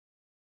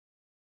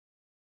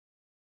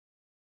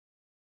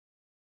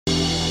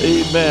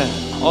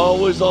Amen.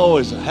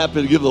 Always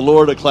happy to give the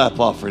Lord a clap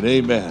offering.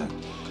 Amen.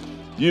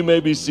 You may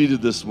be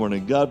seated this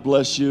morning. God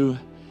bless you.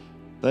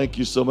 Thank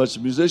you so much.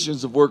 The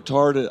musicians have worked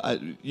hard.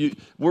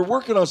 We're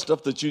working on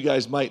stuff that you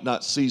guys might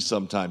not see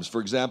sometimes. For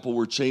example,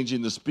 we're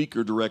changing the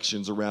speaker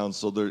directions around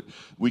so that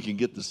we can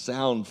get the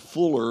sound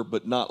fuller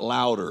but not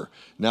louder.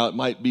 Now, it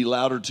might be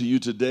louder to you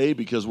today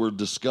because we're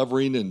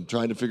discovering and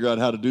trying to figure out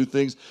how to do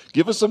things.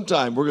 Give us some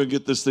time. We're going to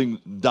get this thing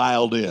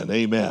dialed in.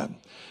 Amen.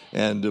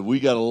 And we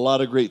got a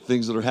lot of great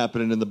things that are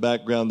happening in the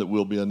background that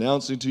we'll be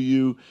announcing to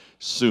you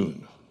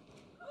soon.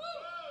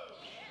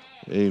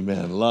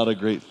 Amen. A lot of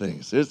great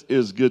things. It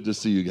is good to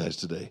see you guys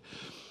today.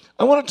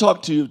 I want to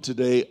talk to you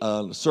today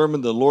on a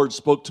sermon the Lord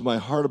spoke to my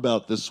heart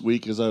about this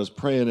week as I was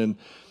praying. And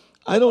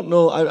I don't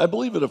know, I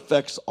believe it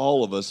affects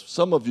all of us.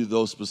 Some of you,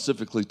 though,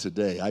 specifically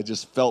today. I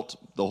just felt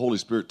the Holy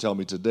Spirit tell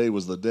me today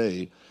was the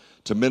day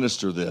to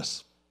minister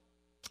this.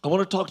 I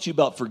want to talk to you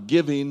about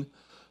forgiving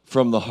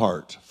from the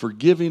heart.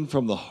 Forgiving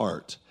from the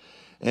heart.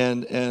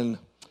 And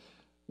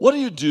what do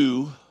you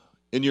do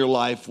in your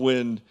life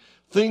when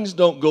things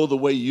don't go the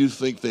way you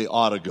think they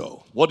ought to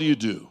go? What do you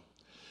do?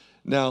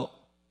 Now,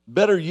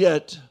 better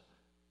yet,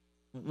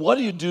 what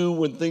do you do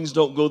when things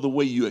don't go the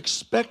way you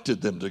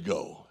expected them to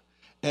go?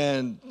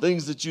 And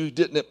things that you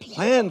didn't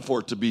plan for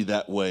it to be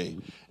that way.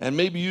 And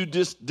maybe you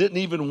just didn't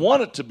even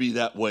want it to be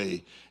that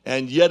way.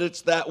 And yet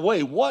it's that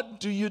way. What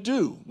do you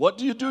do? What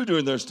do you do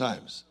during those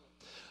times?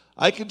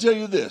 I can tell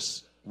you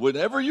this.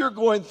 Whenever you're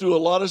going through a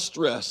lot of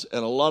stress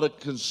and a lot of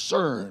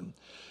concern,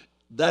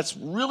 that's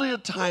really a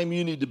time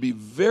you need to be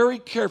very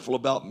careful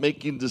about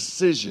making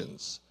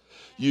decisions.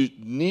 You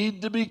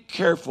need to be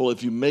careful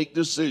if you make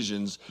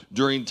decisions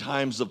during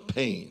times of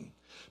pain.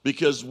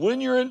 Because when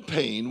you're in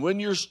pain, when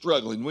you're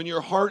struggling, when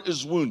your heart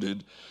is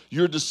wounded,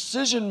 your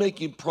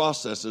decision-making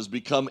processes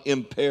become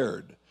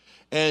impaired.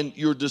 And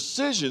your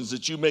decisions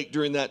that you make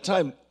during that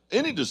time,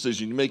 any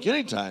decision you make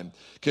any time,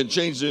 can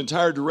change the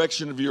entire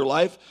direction of your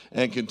life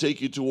and can take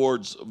you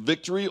towards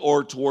victory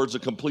or towards a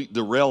complete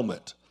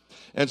derailment.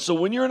 And so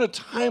when you're in a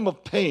time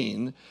of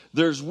pain,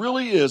 there's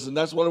really is, and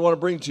that's what I want to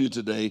bring to you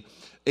today,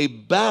 a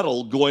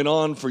battle going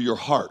on for your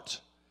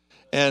heart.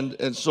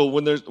 And so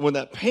when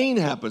that pain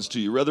happens to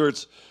you, whether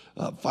it's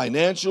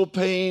financial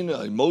pain,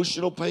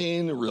 emotional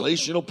pain,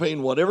 relational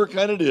pain, whatever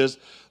kind it is,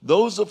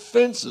 those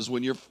offenses,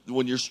 when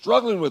you're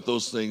struggling with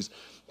those things,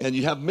 and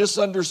you have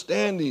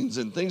misunderstandings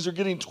and things are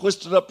getting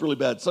twisted up really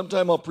bad.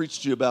 Sometime I'll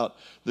preach to you about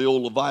the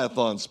old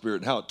Leviathan spirit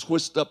and how it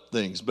twists up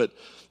things. But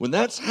when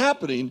that's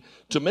happening,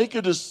 to make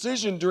a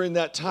decision during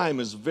that time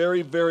is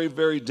very, very,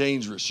 very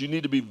dangerous. You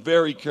need to be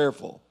very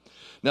careful.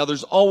 Now,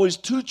 there's always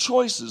two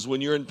choices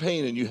when you're in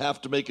pain and you have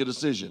to make a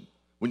decision.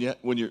 When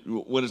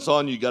it's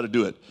on, you got to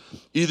do it.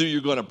 Either you're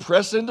going to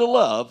press into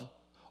love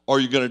or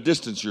you're going to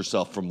distance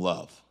yourself from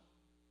love.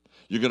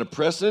 You're going to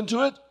press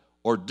into it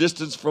or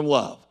distance from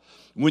love.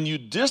 When you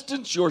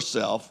distance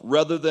yourself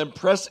rather than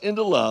press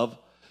into love,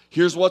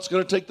 here's what's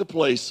going to take the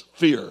place: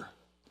 fear.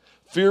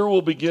 Fear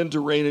will begin to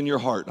reign in your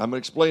heart. I'm going to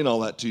explain all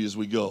that to you as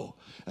we go.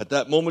 At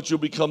that moment, you'll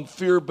become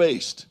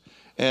fear-based,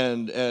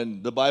 and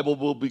the Bible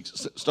will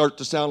start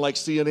to sound like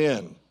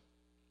CNN.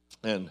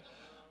 And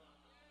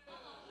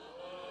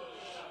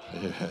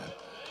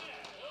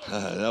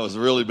that was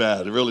really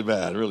bad.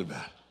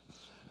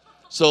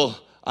 So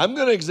I'm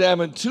going to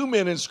examine two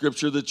men in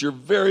Scripture that you're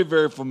very,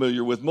 very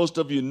familiar with. Most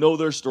of you know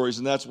their stories,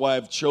 and that's why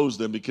I've chose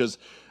them, because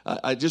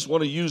I just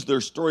want to use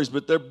their stories.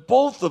 But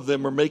both of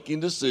them are making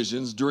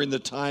decisions during the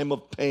time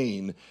of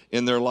pain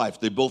in their life.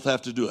 They both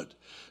have to do it.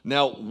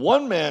 Now,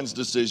 one man's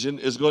decision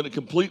is going to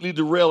completely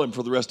derail him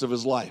for the rest of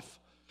his life.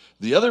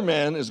 The other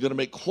man is going to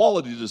make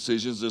quality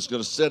decisions that's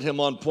going to set him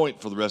on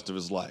point for the rest of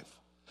his life.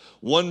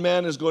 One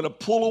man is going to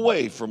pull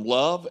away from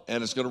love,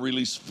 and it's going to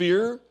release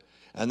fear.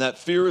 And that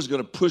fear is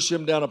going to push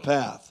him down a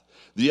path.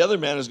 The other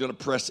man is going to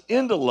press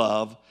into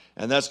love,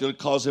 and that's going to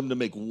cause him to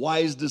make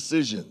wise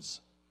decisions.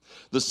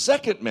 The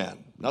second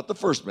man, not the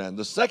first man,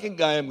 the second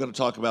guy I'm going to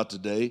talk about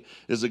today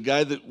is a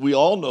guy that we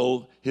all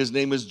know. His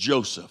name is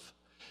Joseph.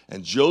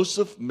 And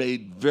Joseph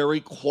made very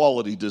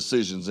quality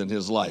decisions in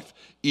his life,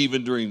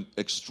 even during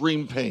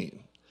extreme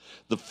pain.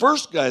 The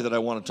first guy that I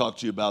want to talk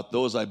to you about,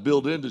 though, as I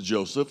build into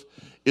Joseph,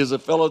 is a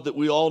fellow that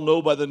we all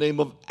know by the name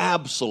of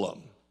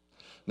Absalom.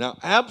 Now,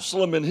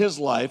 Absalom in his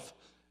life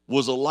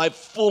was a life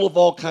full of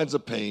all kinds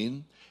of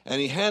pain,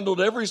 and he handled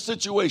every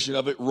situation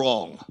of it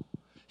wrong.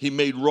 He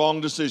made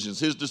wrong decisions.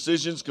 His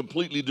decisions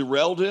completely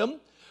derailed him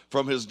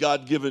from his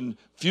God-given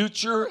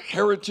future,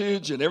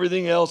 heritage, and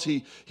everything else.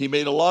 He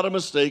made a lot of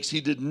mistakes.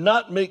 He did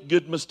not make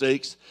good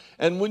mistakes.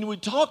 And when we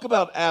talk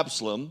about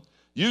Absalom,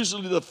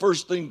 usually the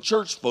first thing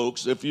church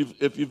folks, if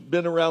you've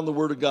been around the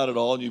Word of God at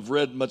all and you've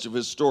read much of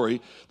his story,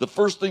 the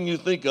first thing you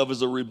think of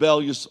is a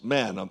rebellious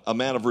man, a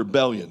man of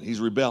rebellion. He's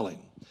rebelling.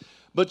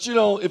 But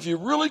if you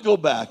really go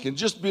back and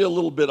just be a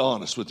little bit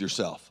honest with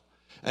yourself,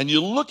 and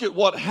you look at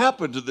what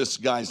happened to this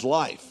guy's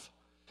life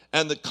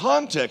and the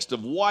context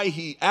of why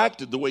he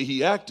acted the way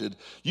he acted,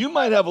 you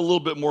might have a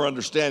little bit more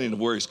understanding of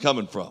where he's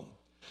coming from.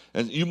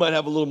 And you might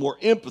have a little more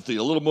empathy,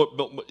 a little more,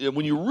 but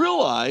when you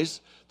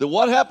realize that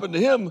what happened to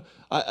him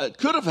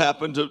could have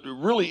happened to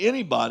really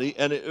anybody,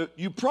 and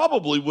you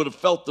probably would have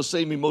felt the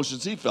same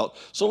emotions he felt.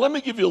 So let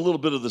me give you a little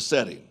bit of the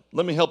setting.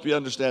 Let me help you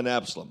understand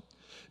Absalom,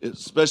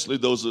 especially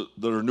those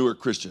that are newer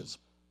Christians.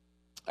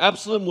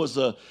 Absalom was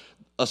a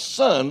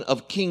son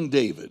of King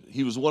David.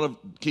 He was one of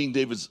King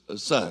David's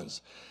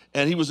sons.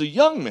 And he was a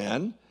young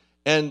man,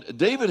 and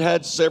David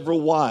had several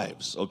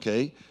wives,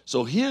 okay?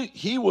 So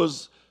he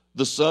was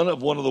the son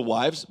of one of the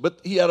wives, but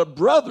he had a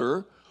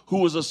brother who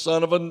was a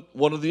son of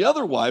one of the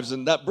other wives,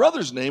 and that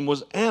brother's name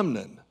was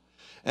Amnon.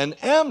 And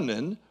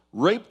Amnon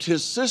raped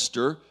his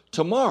sister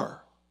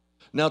Tamar.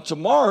 Now,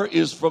 Tamar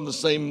is from the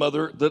same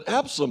mother that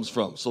Absalom's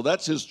from, so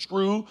that's his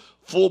true,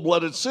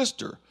 full-blooded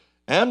sister.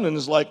 Amnon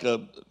is like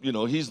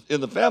he's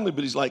in the family,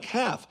 but he's like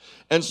half.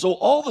 And so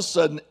all of a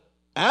sudden,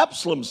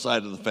 Absalom's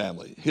side of the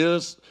family,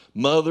 his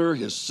mother,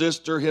 his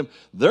sister,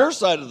 their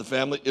side of the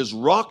family is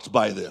rocked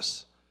by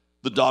this.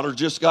 The daughter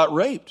just got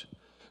raped.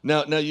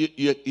 Now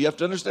you have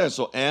to understand.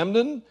 So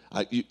Amnon,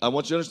 I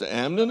want you to understand,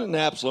 Amnon and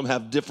Absalom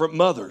have different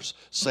mothers,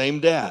 same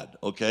dad,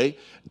 okay?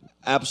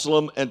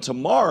 Absalom and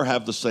Tamar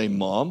have the same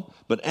mom,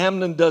 but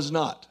Amnon does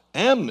not.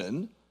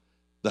 Amnon,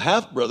 the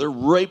half-brother,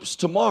 rapes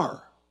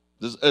Tamar.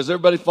 Is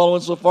everybody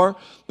following so far?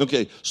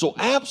 Okay, so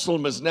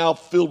Absalom is now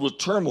filled with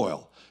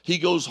turmoil. He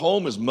goes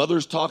home, his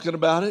mother's talking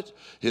about it,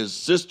 his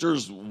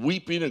sister's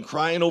weeping and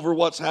crying over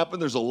what's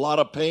happened. There's a lot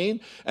of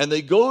pain, and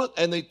they go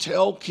and they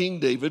tell King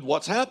David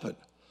what's happened.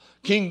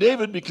 King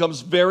David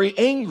becomes very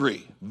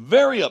angry,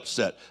 very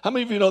upset. How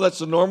many of you know that's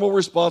the normal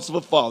response of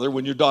a father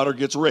when your daughter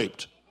gets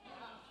raped?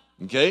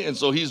 Okay, and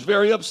so he's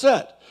very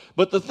upset.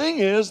 But the thing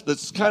is,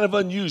 that's kind of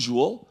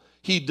unusual,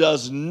 he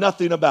does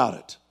nothing about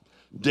it.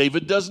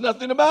 David does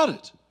nothing about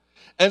it.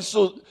 And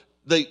so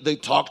they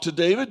talk to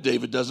David.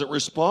 David doesn't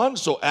respond.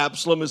 So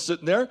Absalom is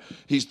sitting there.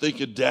 He's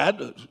thinking,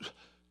 Dad,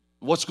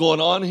 what's going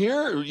on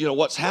here?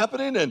 What's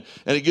happening? And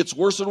it gets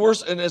worse and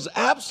worse. And as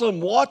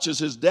Absalom watches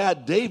his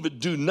dad, David,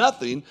 do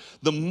nothing,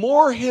 the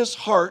more his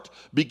heart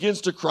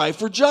begins to cry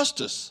for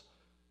justice.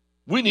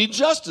 We need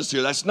justice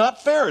here. That's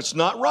not fair. It's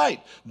not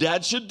right.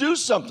 Dad should do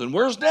something.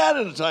 Where's Dad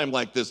in a time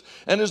like this?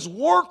 And his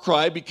war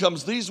cry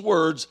becomes these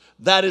words,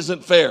 that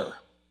isn't fair.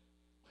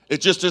 It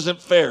just isn't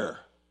fair.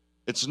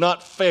 It's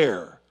not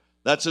fair.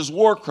 That's his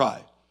war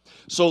cry.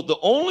 So the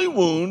only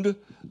wound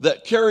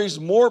that carries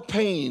more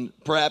pain,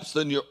 perhaps,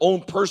 than your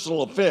own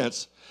personal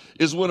offense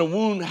is when a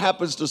wound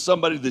happens to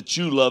somebody that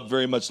you love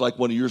very much, like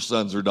one of your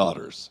sons or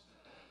daughters.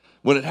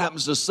 When it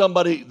happens to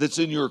somebody that's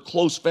in your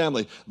close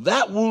family,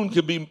 that wound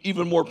can be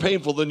even more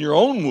painful than your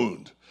own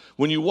wound.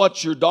 When you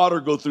watch your daughter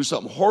go through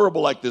something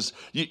horrible like this,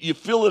 you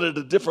feel it at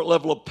a different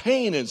level of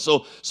pain. And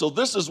so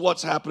this is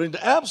what's happening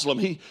to Absalom.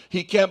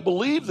 He can't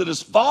believe that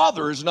his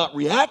father is not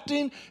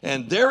reacting,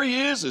 and there he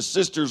is. His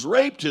sister's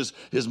raped.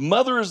 His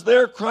mother is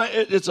there crying.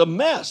 It's a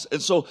mess.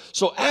 And so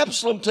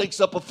Absalom takes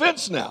up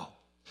offense now.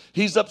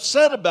 He's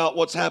upset about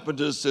what's happened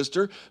to his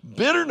sister.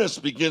 Bitterness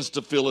begins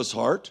to fill his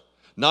heart,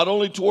 not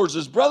only towards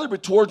his brother,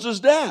 but towards his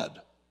dad.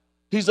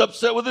 He's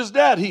upset with his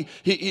dad.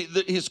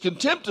 His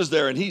contempt is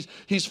there, and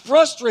he's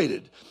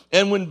frustrated.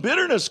 And when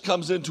bitterness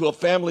comes into a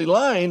family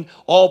line,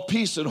 all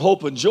peace and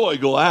hope and joy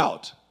go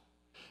out.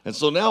 And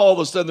so now all of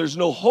a sudden there's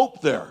no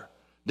hope there.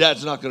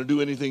 Dad's not going to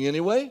do anything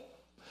anyway.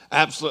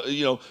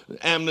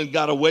 Amnon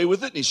got away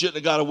with it, and he shouldn't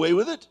have got away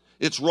with it.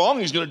 It's wrong.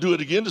 He's going to do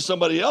it again to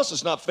somebody else.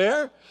 It's not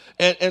fair.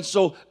 And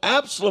so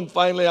Absalom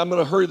finally, I'm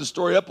going to hurry the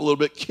story up a little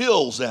bit,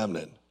 kills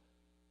Amnon.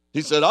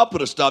 He said, I'll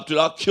put a stop to it.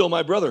 I'll kill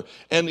my brother.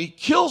 And he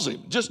kills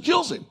him, just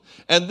kills him.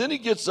 And then he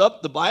gets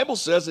up, the Bible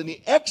says, and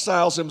he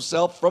exiles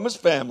himself from his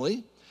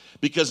family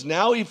because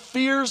now he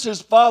fears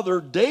his father,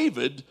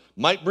 David,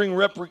 might bring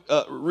what's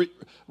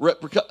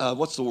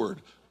the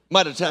word?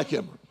 Might attack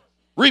him.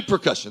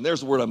 Repercussion.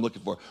 There's the word I'm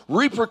looking for.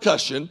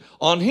 Repercussion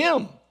on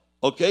him.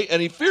 Okay?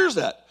 And he fears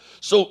that.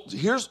 So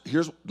here's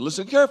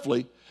listen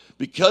carefully.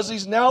 Because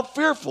he's now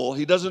fearful,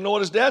 he doesn't know what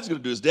his dad's going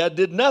to do. His dad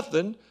did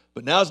nothing.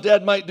 But now his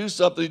dad might do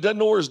something. He doesn't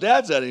know where his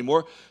dad's at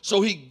anymore.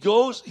 So he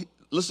goes,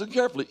 listen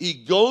carefully, he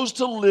goes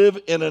to live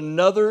in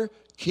another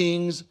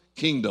king's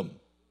kingdom.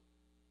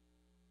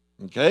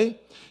 Okay?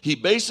 He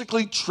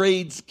basically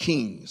trades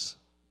kings.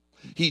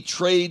 He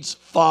trades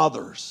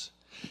fathers.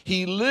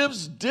 He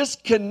lives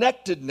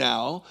disconnected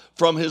now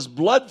from his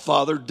blood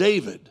father,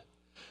 David.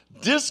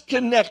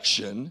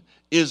 Disconnection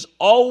is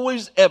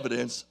always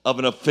evidence of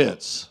an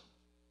offense.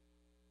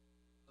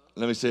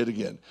 Let me say it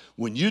again.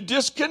 When you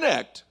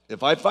disconnect,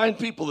 if I find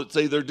people that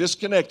say they're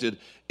disconnected,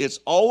 it's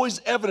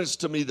always evidence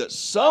to me that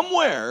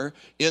somewhere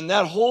in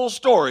that whole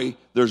story,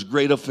 there's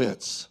great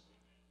offense.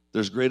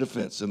 There's great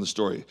offense in the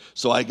story.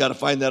 So I got to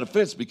find that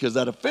offense, because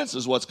that offense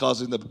is what's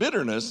causing the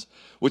bitterness,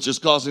 which is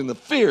causing the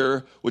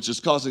fear, which is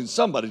causing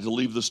somebody to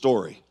leave the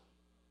story.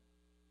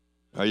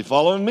 Are you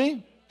following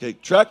me? Okay,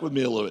 track with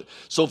me a little bit.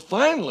 So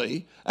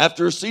finally,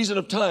 after a season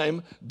of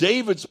time,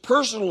 David's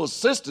personal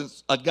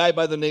assistant, a guy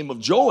by the name of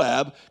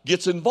Joab,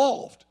 gets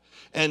involved.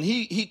 And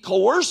he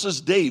coerces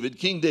David,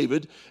 King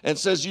David, and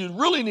says, you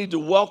really need to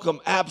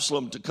welcome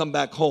Absalom to come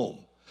back home.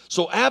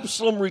 So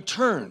Absalom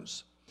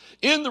returns.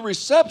 In the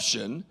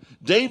reception,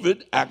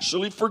 David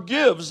actually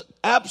forgives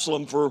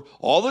Absalom for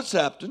all that's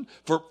happened.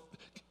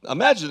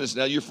 Imagine this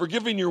now, you're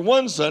forgiving your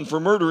one son for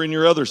murdering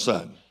your other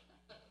son.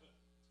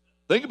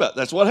 Think about it.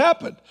 That's what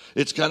happened.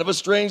 It's kind of a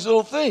strange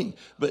little thing.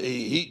 But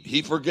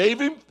he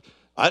forgave him.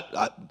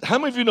 How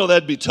many of you know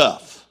that'd be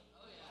tough?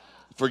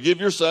 Forgive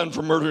your son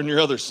for murdering your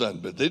other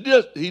son. But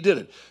he did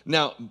it.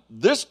 Now,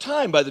 this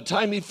time, by the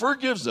time he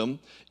forgives them,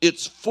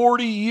 it's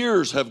 40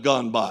 years have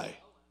gone by.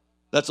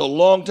 That's a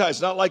long time. It's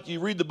not like you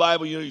read the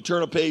Bible, you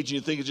turn a page and you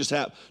think it just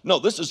happened. No,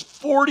 this is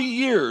 40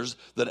 years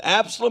that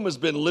Absalom has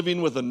been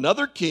living with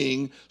another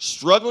king,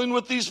 struggling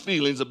with these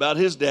feelings about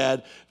his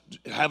dad,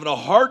 having a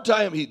hard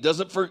time. He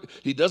doesn't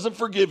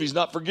forgive. He's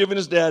not forgiving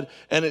his dad.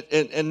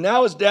 And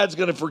now his dad's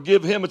going to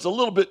forgive him. It's a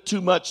little bit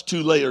too much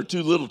too late, or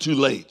too little too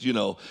late,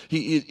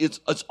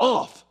 It's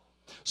off.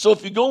 So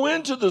if you go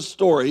into the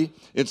story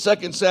in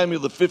 2 Samuel,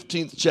 the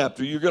 15th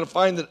chapter, you're going to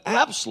find that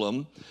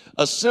Absalom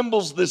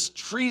assembles this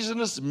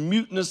treasonous,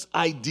 mutinous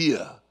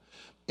idea.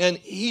 And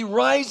he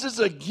rises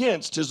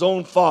against his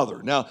own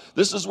father. Now,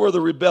 this is where the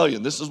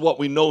rebellion, this is what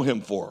we know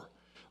him for.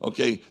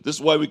 Okay, this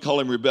is why we call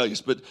him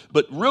rebellious. But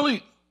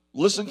really,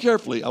 listen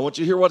carefully. I want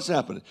you to hear what's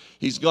happening.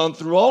 He's gone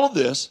through all of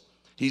this.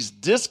 He's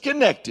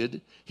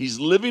disconnected.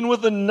 He's living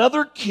with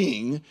another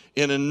king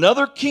in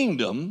another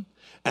kingdom.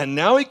 And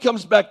now he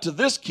comes back to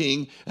this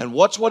king, and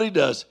watch what he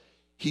does.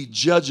 He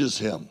judges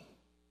him.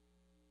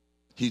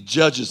 He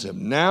judges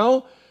him.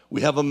 Now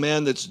we have a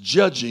man that's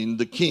judging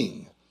the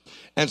king.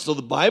 And so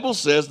the Bible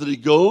says that he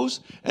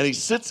goes and he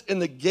sits in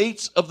the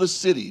gates of the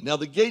city. Now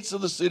the gates of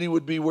the city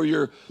would be where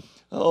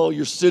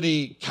your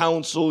city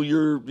council,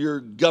 your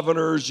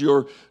governors,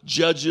 your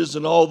judges,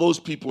 and all those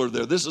people are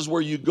there. This is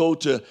where you go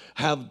to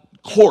have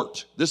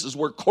court. This is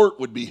where court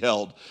would be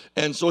held.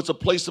 And so it's a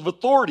place of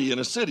authority in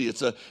a city.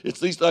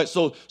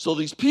 So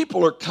these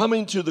people are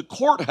coming to the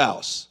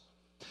courthouse.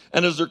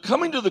 And as they're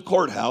coming to the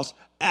courthouse,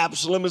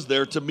 Absalom is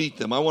there to meet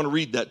them. I want to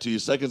read that to you,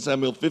 2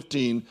 Samuel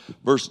 15,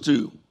 verse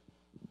 2.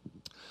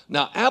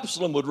 Now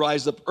Absalom would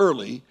rise up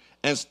early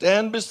and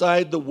stand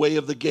beside the way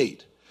of the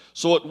gate.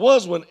 So it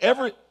was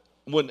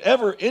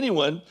whenever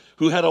anyone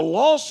who had a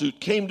lawsuit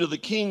came to the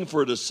king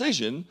for a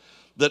decision,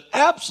 that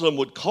Absalom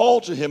would call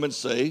to him and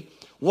say,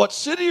 "What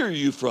city are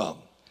you from?"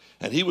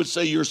 And he would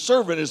say, "Your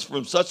servant is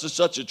from such and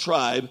such a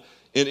tribe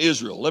in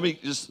Israel."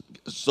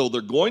 So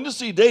they're going to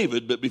see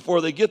David, but before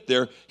they get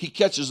there, he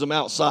catches them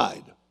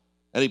outside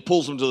and he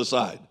pulls them to the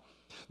side.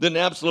 Then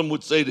Absalom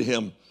would say to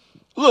him,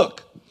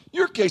 "Look,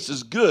 your case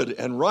is good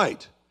and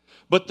right,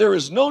 but there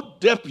is no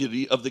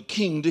deputy of the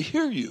king to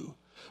hear you."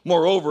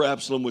 Moreover,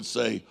 Absalom would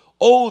say,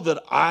 "Oh,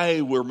 that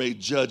I were made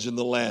judge in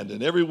the land,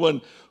 and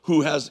everyone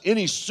who has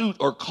any suit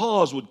or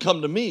cause would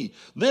come to me.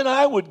 Then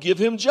I would give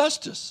him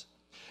justice."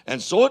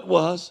 And so it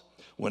was,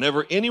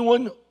 whenever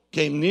anyone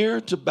came near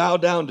to bow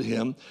down to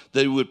him,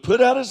 they would put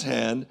out his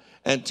hand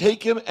and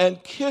take him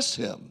and kiss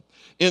him.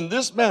 In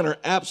this manner,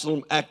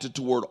 Absalom acted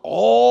toward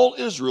all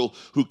Israel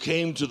who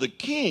came to the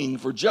king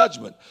for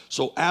judgment.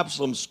 So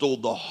Absalom stole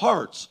the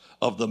hearts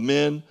of the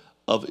men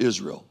of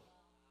Israel.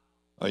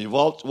 Are you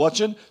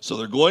watching? So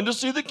they're going to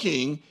see the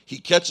king. He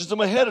catches them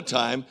ahead of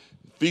time,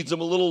 feeds them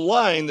a little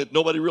line that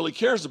nobody really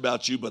cares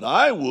about you, but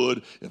I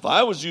would, if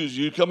I was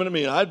you coming to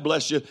me, I'd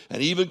bless you.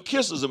 And he even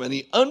kisses him, and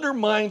he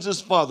undermines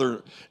his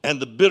father, and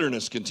the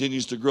bitterness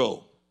continues to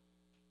grow.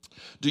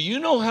 Do you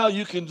know how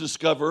you can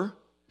discover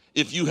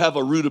if you have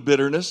a root of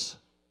bitterness?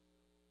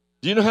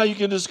 Do you know how you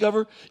can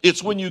discover?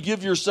 It's when you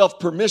give yourself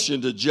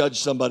permission to judge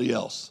somebody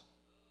else.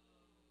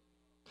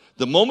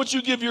 The moment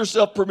you give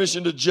yourself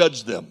permission to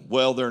judge them,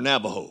 well, they're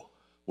Navajo.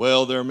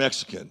 Well, they're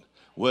Mexican.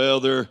 Well,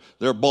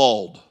 they're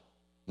bald.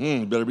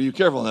 Better be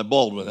careful on that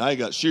bald one. I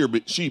got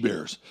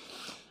she-bears.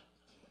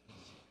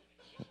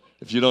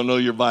 If you don't know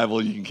your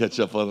Bible, you can catch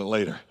up on it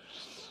later.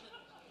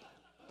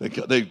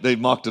 They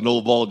mocked an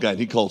old bald guy, and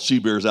he called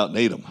she-bears out and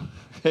ate them.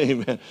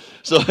 Amen.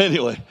 So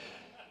anyway,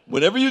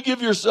 whenever you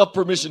give yourself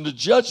permission to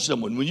judge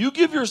someone, when you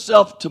give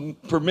yourself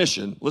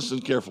permission, listen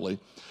carefully,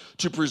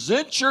 to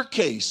present your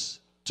case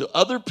to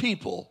other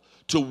people,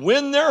 to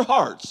win their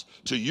hearts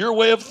to your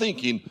way of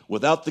thinking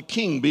without the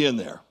king being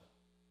there.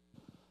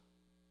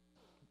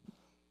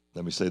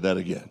 Let me say that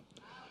again.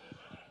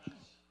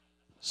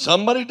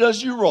 Somebody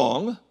does you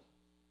wrong,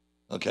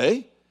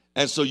 okay?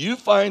 And so you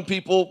find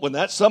people when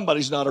that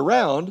somebody's not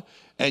around,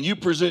 and you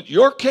present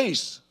your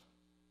case,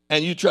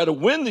 and you try to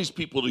win these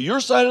people to your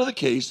side of the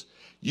case.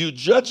 You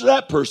judge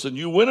that person,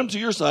 you win them to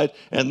your side,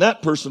 and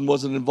that person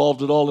wasn't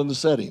involved at all in the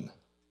setting.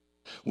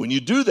 When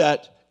you do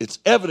that, it's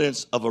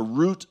evidence of a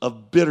root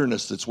of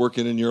bitterness that's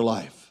working in your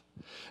life.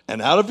 And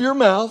out of your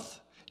mouth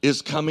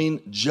is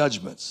coming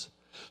judgments.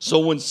 So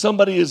when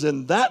somebody is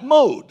in that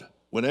mode,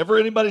 whenever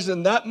anybody's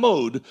in that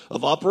mode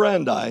of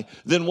operandi,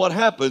 then what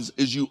happens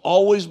is you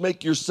always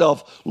make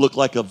yourself look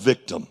like a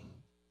victim.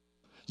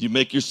 You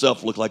make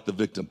yourself look like the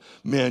victim.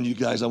 Man, you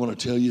guys, I want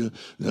to tell you,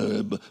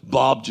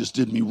 Bob just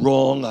did me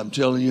wrong. I'm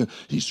telling you,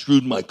 he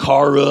screwed my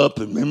car up.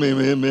 And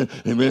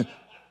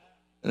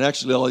And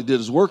actually, all I did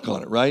is work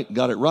on it, right?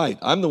 Got it right.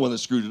 I'm the one that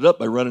screwed it up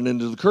by running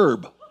into the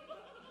curb.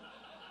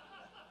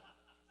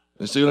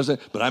 You see what I'm saying?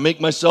 But I make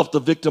myself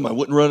the victim. I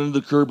wouldn't run into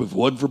the curb if it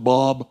wasn't for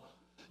Bob.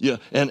 Yeah,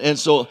 and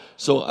so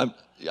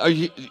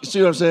you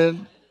see what I'm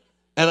saying?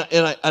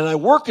 And I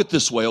work it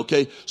this way,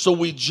 okay? So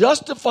we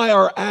justify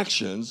our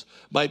actions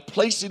by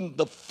placing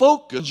the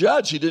focus.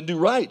 Judge, he didn't do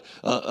right.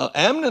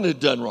 Amnon had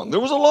done wrong. There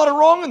was a lot of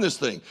wrong in this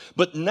thing.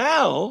 But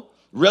now,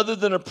 rather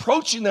than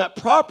approaching that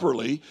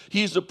properly,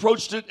 he's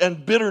approached it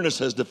and bitterness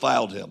has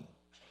defiled him.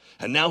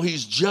 And now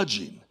he's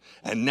judging.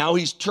 And now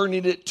he's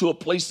turning it to a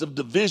place of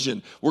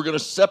division. We're going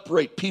to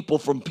separate people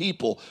from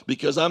people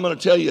because I'm going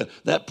to tell you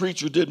that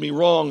preacher did me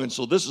wrong. And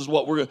so this is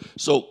what we're going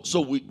to.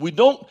 So we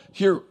don't,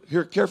 hear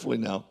carefully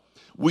now.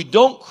 We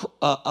don't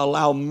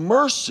allow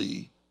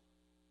mercy.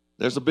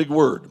 There's a big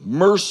word,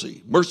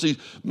 mercy.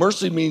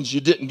 Mercy means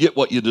you didn't get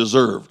what you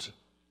deserved.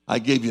 I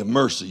gave you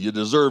mercy. You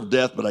deserved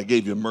death, but I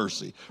gave you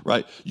mercy,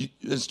 right?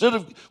 Instead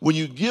of, when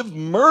you give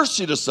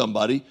mercy to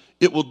somebody,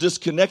 it will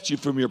disconnect you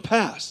from your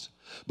past.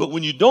 But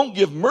when you don't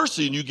give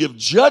mercy and you give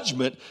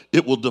judgment,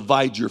 it will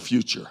divide your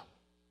future.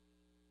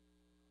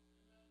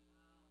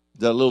 Is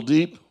that a little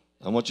deep?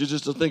 I want you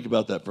just to think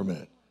about that for a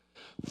minute.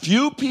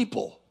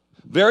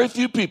 Very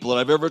few people that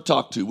I've ever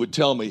talked to would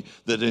tell me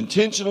that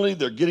intentionally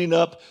they're getting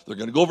up, they're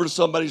going to go over to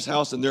somebody's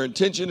house, and their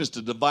intention is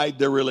to divide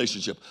their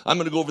relationship. I'm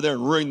going to go over there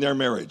and ruin their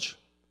marriage.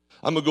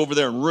 I'm going to go over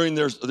there and ruin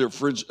their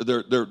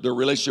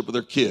relationship with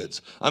their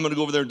kids. I'm going to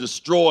go over there and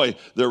destroy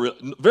their...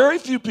 Very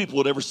few people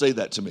would ever say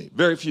that to me.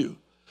 Very few.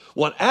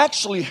 What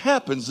actually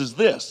happens is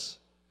this.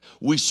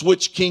 We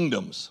switch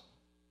kingdoms.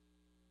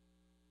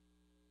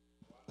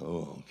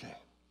 Oh, okay.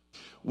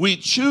 We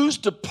choose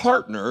to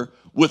partner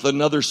with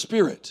another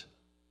spirit.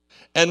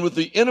 And with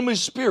the enemy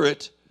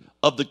spirit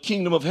of the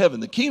kingdom of heaven.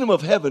 The kingdom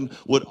of heaven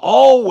would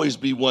always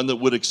be one that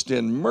would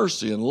extend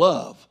mercy and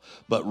love.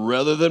 But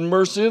rather than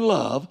mercy and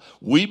love,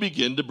 we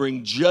begin to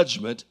bring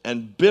judgment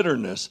and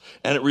bitterness,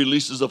 and it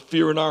releases a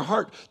fear in our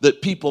heart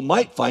that people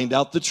might find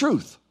out the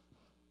truth.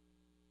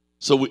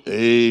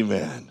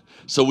 Amen.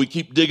 So we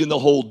keep digging the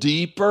hole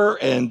deeper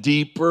and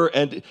deeper.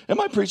 And am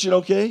I preaching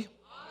okay?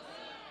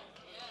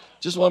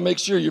 Just want to make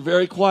sure you're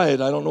very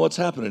quiet. I don't know what's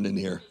happening in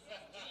here.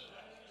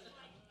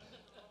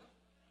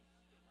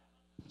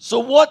 So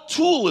what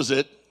tool is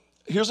it?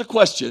 Here's a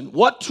question.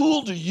 What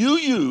tool do you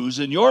use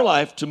in your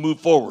life to move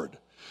forward?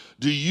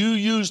 Do you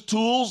use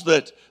tools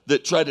that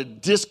try to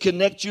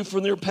disconnect you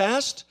from your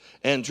past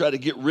and try to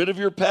get rid of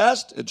your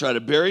past and try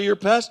to bury your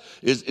past?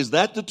 Is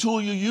that the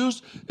tool you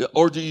use?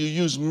 Or do you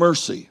use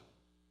mercy?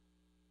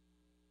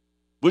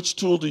 Which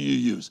tool do you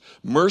use?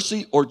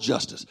 Mercy or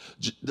justice?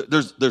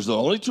 There's the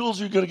only tools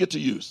you're going to get to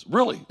use.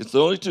 Really, it's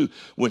the only two.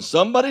 When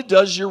somebody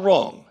does you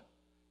wrong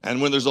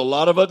and when there's a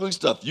lot of ugly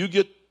stuff, you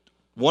get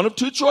one of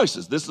two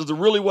choices. This is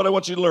really what I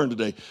want you to learn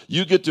today.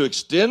 You get to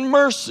extend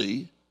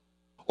mercy,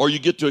 or you're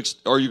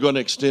going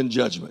to extend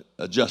judgment,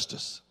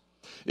 justice.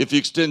 If you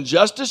extend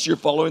justice, you're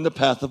following the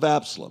path of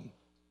Absalom.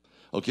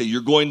 Okay,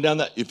 you're going down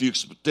that. If you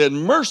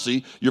extend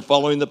mercy, you're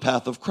following the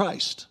path of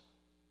Christ.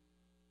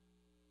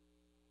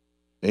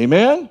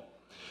 Amen?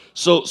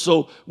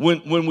 So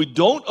when we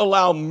don't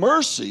allow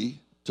mercy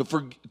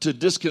to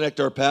disconnect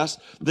our past,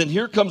 then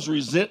here comes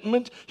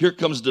resentment, here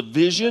comes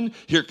division,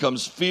 here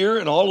comes fear,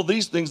 and all of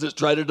these things that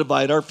try to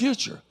divide our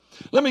future.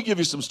 Let me give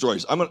you some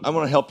stories. I'm going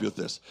to help you with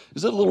this.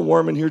 Is it a little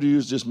warm in here to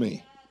use just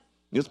me?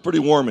 It's pretty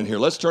warm in here.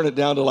 Let's turn it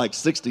down to like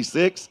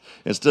 66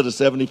 instead of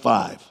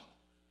 75.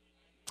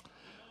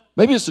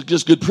 Maybe it's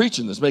just good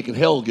preaching that's making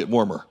hell get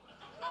warmer.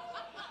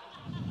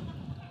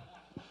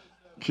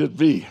 Could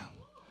be.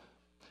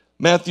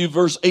 Matthew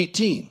verse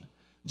 18.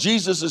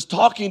 Jesus is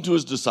talking to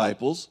his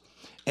disciples,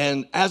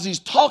 and as he's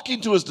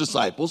talking to his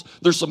disciples,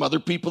 there's some other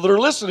people that are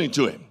listening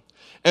to him.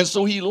 And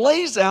so he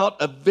lays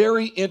out a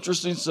very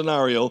interesting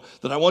scenario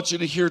that I want you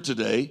to hear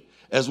today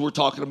as we're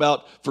talking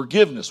about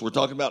forgiveness. We're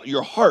talking about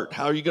your heart.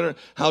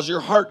 How's your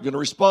heart going to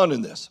respond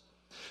in this?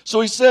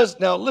 So he says,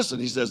 now listen,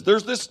 he says,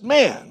 there's this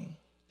man,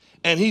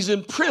 and he's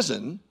in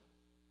prison,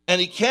 and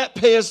he can't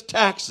pay his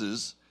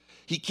taxes.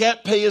 He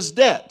can't pay his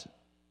debt.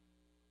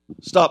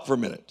 Stop for a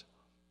minute.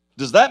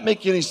 Does that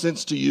make any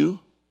sense to you?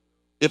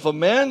 If a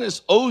man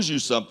owes you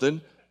something,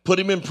 put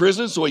him in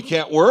prison so he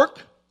can't work?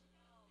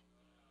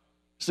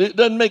 See, it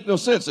doesn't make no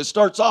sense. It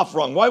starts off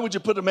wrong. Why would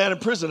you put a man in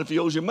prison if he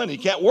owes you money? He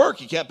can't work.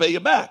 He can't pay you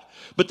back.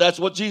 But that's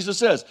what Jesus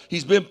says.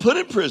 He's been put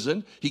in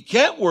prison. He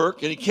can't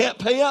work, and he can't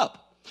pay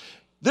up.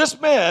 This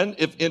man,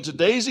 if in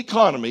today's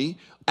economy,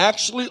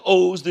 actually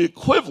owes the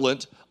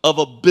equivalent of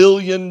 $1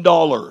 billion.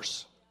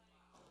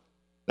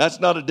 That's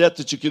not a debt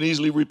that you can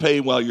easily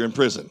repay while you're in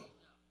prison,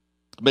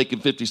 making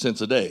 50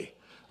 cents a day,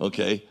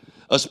 okay?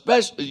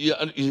 Especially,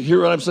 you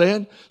hear what I'm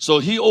saying? So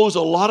he owes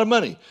a lot of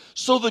money.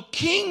 So the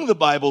king, the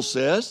Bible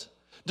says,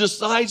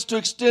 decides to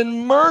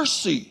extend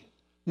mercy.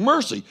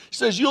 Mercy. He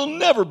says, you'll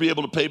never be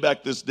able to pay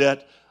back this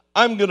debt.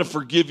 I'm going to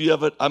forgive you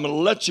of it. I'm going to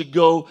let you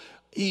go.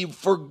 He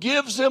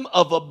forgives him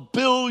of $1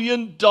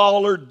 billion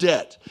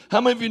debt.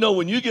 How many of you know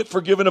when you get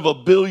forgiven of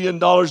 $1 billion,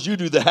 you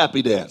do the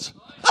happy dance?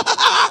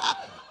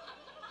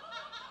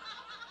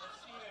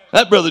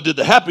 That brother did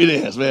the happy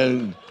dance,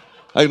 man.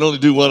 I can only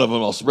do one of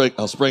them. I'll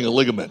sprain a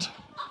ligament.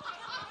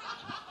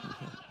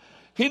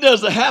 He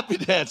does the happy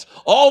dance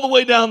all the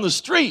way down the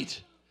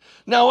street.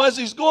 Now, as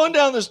he's going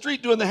down the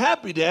street doing the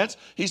happy dance,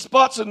 he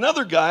spots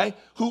another guy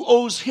who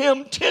owes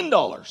him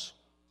 $10.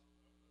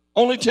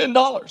 Only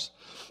 $10.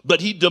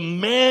 But he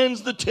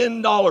demands the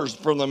 $10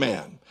 from the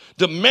man.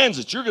 Demands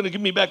it. You're going to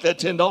give me back that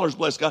 $10,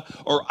 bless God,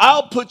 or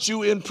I'll put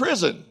you in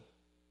prison.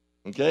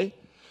 Okay?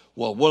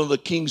 Well, one of the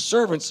king's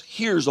servants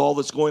hears all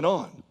that's going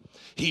on.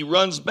 He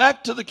runs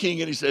back to the king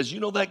and he says,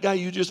 you know that guy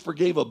you just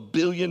forgave $1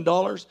 billion?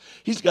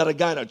 He's got a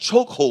guy in a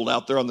chokehold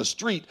out there on the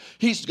street.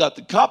 He's got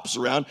the cops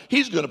around.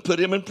 He's going to put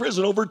him in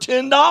prison over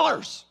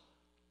 $10.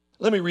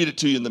 Let me read it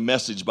to you in the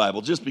Message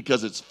Bible just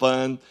because it's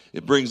fun.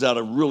 It brings out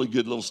a really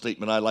good little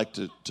statement I like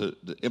to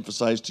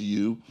emphasize to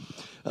you.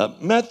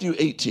 Matthew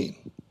 18.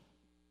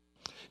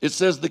 It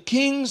says, the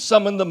king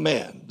summoned the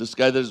man, this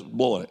guy that is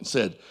blowing it, and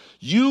said,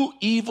 you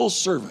evil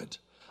servant,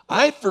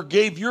 I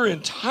forgave your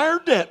entire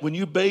debt when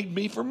you begged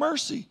me for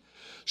mercy.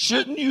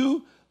 Shouldn't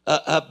you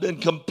have been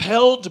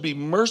compelled to be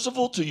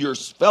merciful to your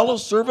fellow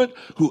servant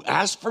who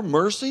asked for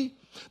mercy?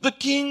 The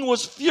king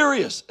was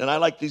furious, and I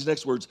like these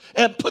next words,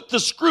 and put the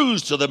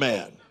screws to the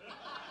man.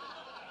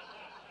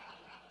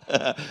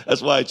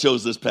 That's why I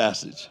chose this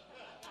passage.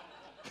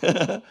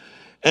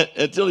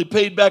 Until he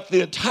paid back the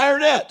entire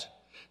debt.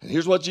 And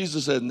here's what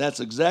Jesus said, and that's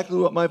exactly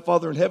what my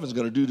Father in heaven is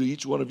going to do to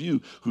each one of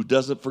you who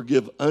doesn't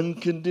forgive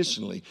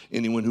unconditionally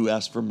anyone who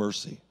asks for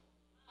mercy.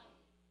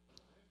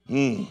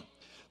 The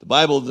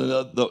Bible,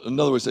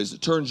 another way says,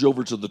 it turns you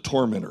over to the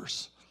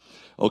tormentors.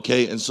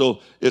 Okay, and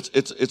so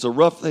it's a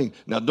rough thing.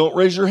 Now, don't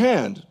raise your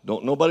hand.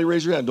 Don't nobody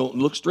raise your hand. Don't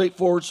look straight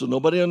forward so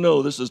nobody will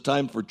know this is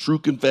time for true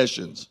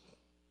confessions.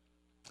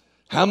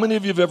 How many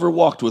of you have ever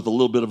walked with a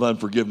little bit of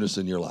unforgiveness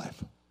in your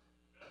life?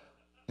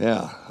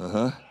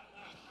 Yeah,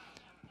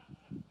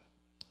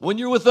 When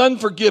you're with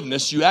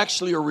unforgiveness, you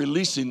actually are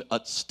releasing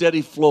a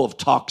steady flow of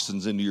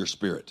toxins into your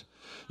spirit.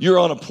 You're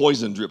on a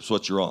poison drip's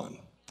what you're on.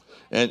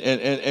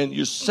 And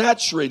you're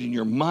saturating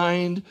your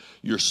mind,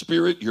 your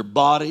spirit, your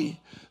body.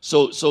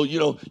 So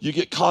you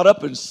get caught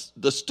up in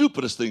the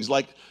stupidest things,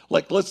 like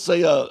let's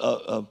say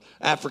a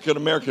African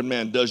American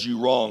man does you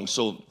wrong.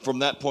 So from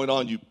that point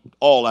on,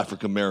 all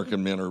African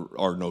American men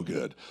are no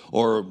good,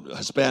 or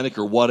Hispanic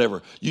or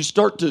whatever. You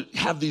start to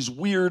have these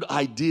weird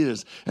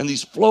ideas, and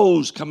these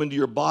flows come into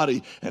your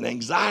body, and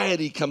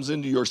anxiety comes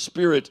into your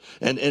spirit,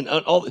 and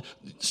all.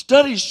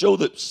 Studies show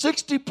that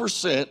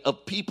 60%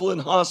 of people in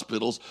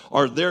hospitals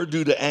are there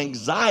due to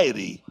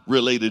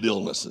anxiety-related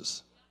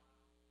illnesses.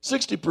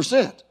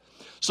 60%.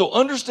 So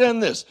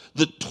understand this,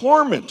 the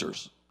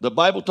tormentors, the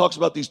Bible talks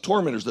about these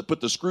tormentors that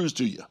put the screws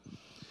to you.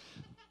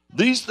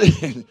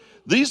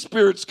 These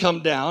spirits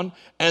come down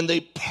and they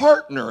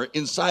partner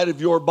inside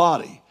of your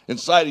body,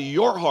 inside of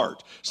your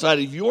heart, inside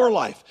of your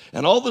life.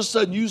 And all of a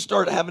sudden you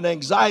start having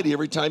anxiety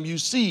every time you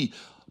see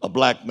a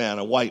black man,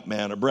 a white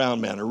man, a brown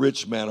man, a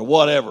rich man, or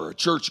whatever, a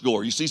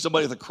churchgoer. You see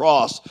somebody with a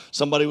cross,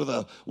 somebody with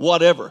a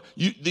whatever.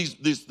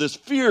 This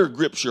fear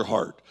grips your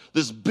heart.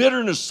 This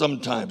bitterness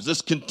sometimes,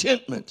 this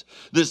contentment,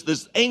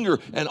 this anger,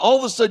 and all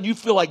of a sudden you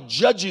feel like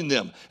judging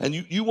them, and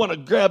you want to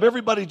grab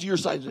everybody to your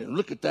side and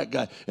look at that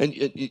guy, and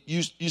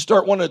you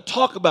start wanting to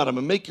talk about him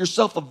and make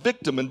yourself a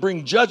victim and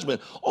bring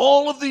judgment.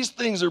 All of these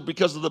things are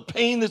because of the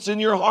pain that's in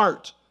your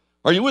heart.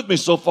 Are you with me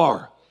so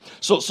far?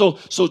 So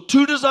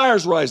two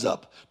desires rise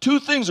up. Two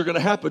things are going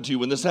to happen to you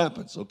when this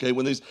happens, okay?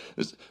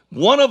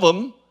 One of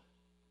them,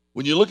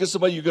 when you look at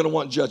somebody, you're going to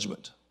want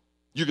judgment.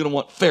 You're going to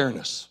want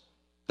fairness.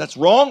 That's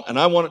wrong, and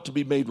I want it to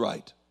be made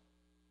right.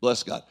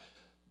 Bless God.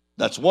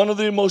 That's one of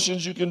the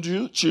emotions you can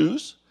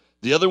choose.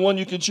 The other one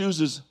you can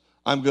choose is,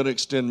 I'm going to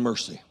extend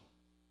mercy.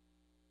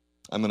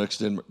 I'm going to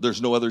extend.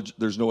 There's no other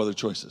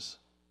choices.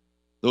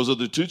 Those are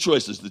the two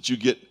choices that you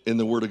get in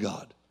the Word of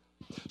God.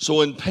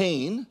 So in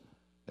pain,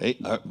 hey,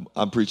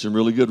 I'm preaching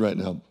really good right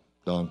now,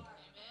 Don.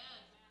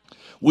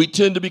 We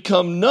tend to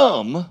become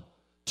numb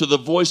to the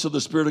voice of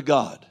the Spirit of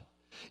God.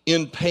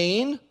 In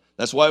pain,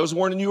 that's why I was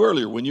warning you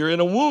earlier. When you're in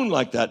a wound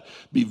like that,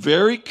 be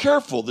very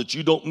careful that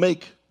you don't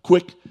make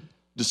quick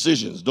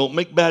decisions. Don't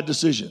make bad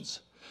decisions.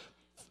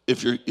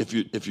 If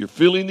you're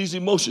feeling these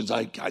emotions,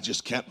 I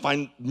just can't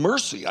find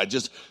mercy. I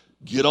just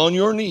get on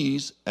your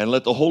knees and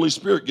let the Holy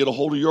Spirit get a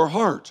hold of your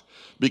heart.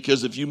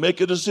 Because if you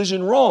make a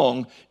decision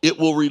wrong, it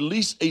will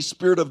release a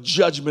spirit of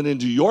judgment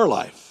into your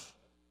life.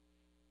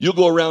 You'll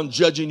go around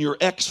judging your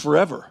ex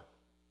forever.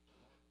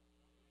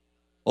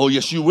 Oh,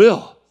 yes, you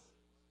will.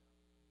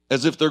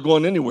 As if they're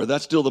going anywhere.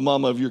 That's still the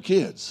mama of your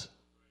kids.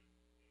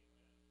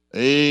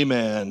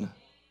 Amen.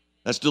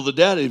 That's still the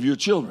daddy of your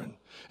children.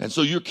 And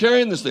so you're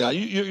carrying this thing.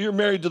 You're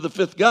married to the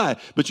fifth guy,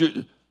 but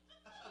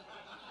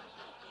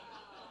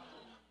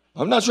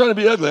I'm not trying to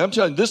be ugly. I'm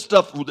telling you, this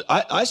stuff,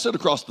 I sit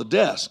across the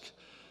desk.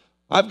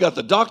 I've got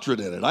the doctorate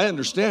in it. I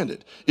understand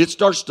it. It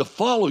starts to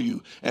follow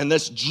you, and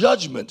this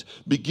judgment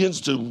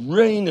begins to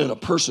reign in a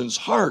person's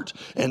heart.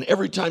 And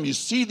every time you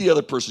see the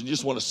other person, you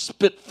just want to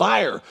spit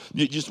fire.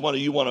 You just don't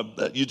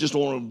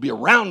want to be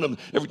around them.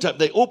 Every time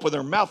they open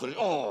their mouth,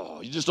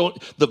 you just don't.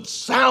 The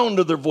sound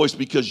of their voice,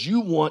 because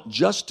you want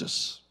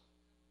justice,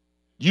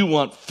 you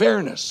want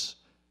fairness.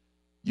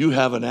 You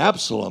have an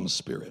Absalom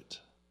spirit.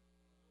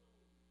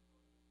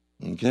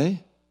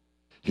 Okay?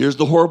 Here's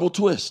the horrible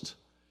twist.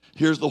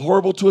 Here's the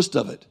horrible twist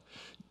of it.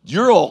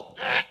 You're all,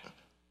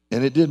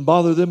 and it didn't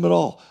bother them at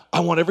all.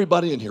 I want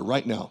everybody in here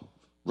right now,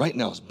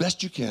 as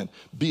best you can,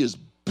 be as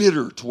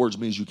bitter towards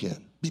me as you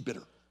can. Be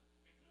bitter.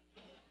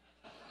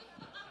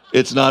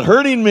 It's not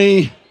hurting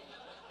me.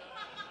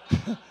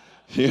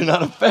 You're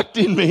not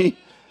affecting me.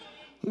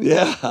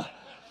 Yeah.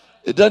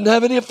 It doesn't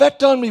have any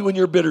effect on me when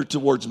you're bitter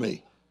towards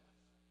me.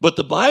 But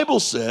the Bible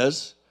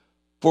says,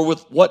 for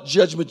with what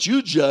judgment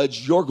you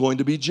judge, you're going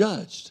to be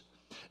judged.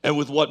 And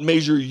with what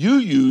measure you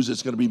use,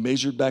 it's going to be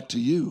measured back to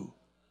you.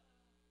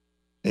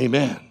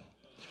 Amen.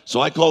 So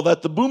I call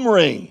that the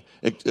boomerang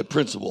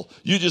principle.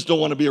 You just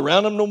don't want to be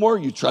around them no more.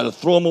 You try to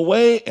throw them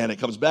away, and it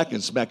comes back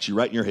and smacks you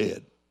right in your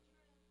head.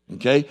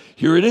 Okay?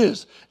 Here it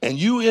is. And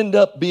you end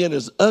up being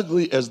as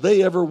ugly as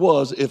they ever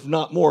was, if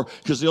not more,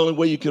 because the only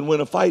way you can win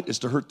a fight is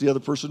to hurt the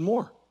other person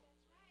more.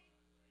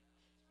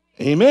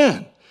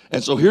 Amen.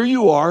 And so here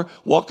you are,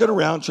 walking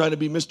around trying to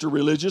be Mr.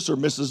 Religious or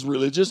Mrs.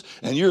 Religious,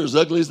 and you're as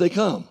ugly as they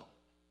come.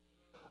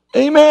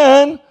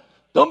 Amen.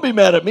 Don't be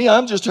mad at me.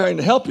 I'm just trying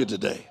to help you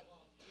today.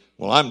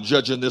 Well, I'm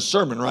judging this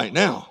sermon right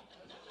now.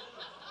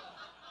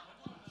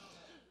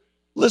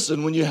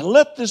 Listen, when you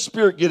let this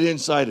spirit get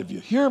inside of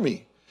you, hear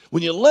me.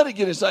 When you let it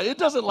get inside, it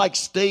doesn't like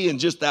stay in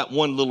just that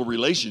one little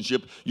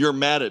relationship. You're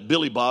mad at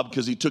Billy Bob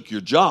because he took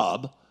your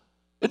job.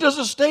 It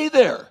doesn't stay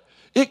there.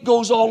 It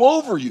goes all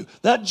over you.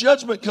 That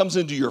judgment comes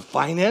into your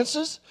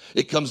finances.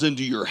 It comes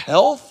into your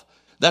health.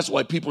 That's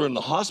why people are in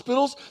the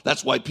hospitals.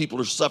 That's why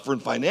people are suffering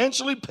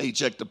financially,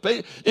 paycheck to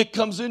pay. It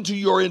comes into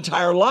your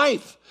entire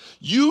life.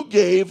 You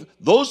gave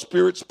those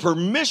spirits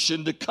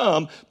permission to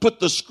come,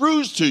 put the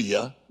screws to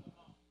you,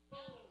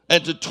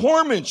 and to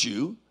torment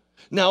you.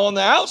 Now, on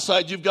the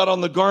outside, you've got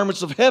on the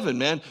garments of heaven,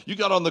 man. You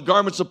got on the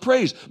garments of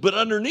praise. But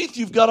underneath,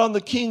 you've got on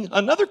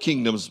another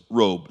kingdom's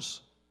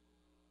robes.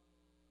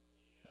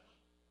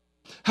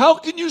 How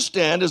can you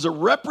stand as a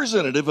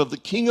representative of the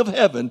King of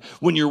Heaven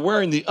when you're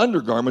wearing the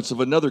undergarments of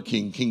another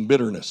king, King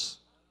Bitterness,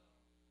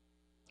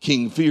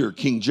 King Fear,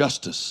 King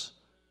Justice,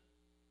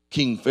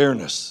 King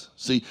Fairness?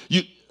 See,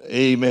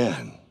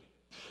 amen.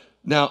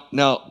 Now,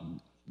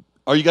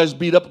 are you guys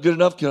beat up good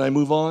enough? Can I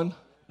move on?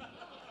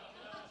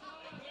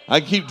 I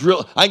can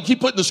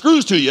keep putting the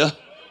screws to you.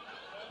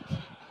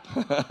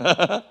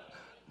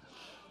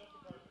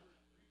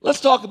 Let's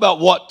talk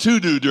about what to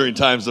do during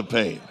times of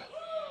pain.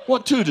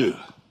 What to do.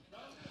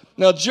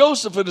 Now,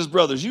 Joseph and his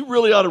brothers, you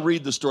really ought to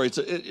read the story.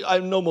 I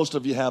know most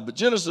of you have, but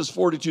Genesis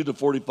 42 to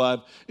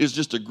 45 is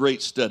just a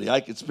great study.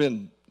 I could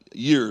spend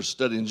years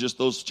studying just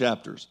those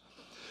chapters.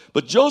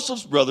 But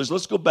Joseph's brothers,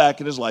 let's go back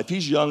in his life.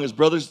 He's young. His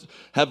brothers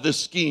have this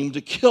scheme to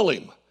kill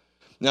him.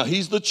 Now,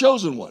 he's the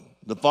chosen one.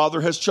 The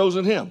father has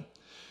chosen him.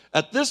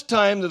 At this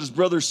time that his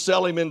brothers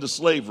sell him into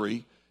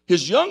slavery,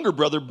 his younger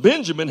brother,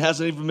 Benjamin,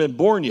 hasn't even been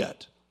born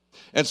yet.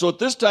 And so at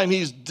this time,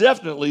 he's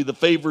definitely the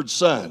favored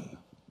son.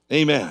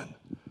 Amen.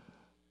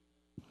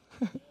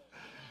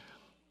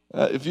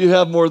 If you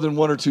have more than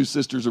one or two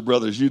sisters or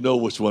brothers, you know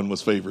which one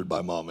was favored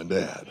by mom and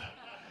dad.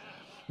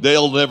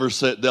 They'll never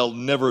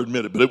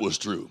admit it, but it was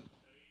true.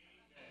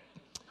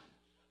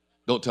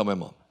 Don't tell my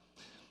mom.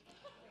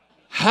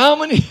 How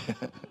many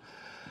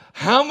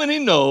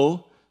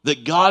know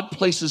that God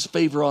places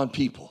favor on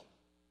people?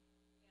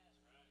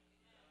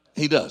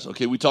 He does.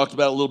 Okay, we talked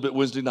about it a little bit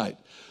Wednesday night.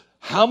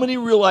 How many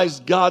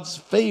realize God's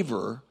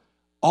favor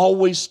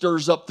always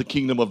stirs up the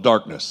kingdom of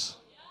darkness?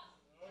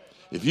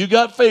 If you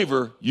got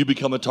favor, you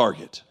become a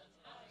target.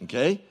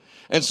 Okay?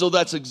 And so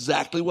that's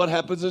exactly what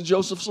happens in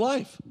Joseph's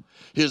life.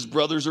 His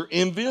brothers are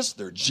envious,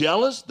 they're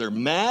jealous, they're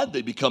mad,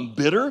 they become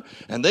bitter,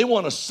 and they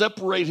want to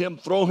separate him,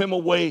 throw him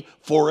away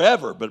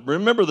forever. But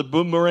remember the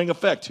boomerang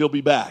effect, he'll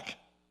be back.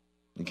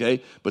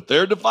 Okay? But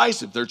they're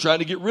divisive, they're trying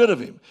to get rid of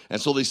him. And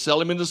so they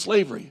sell him into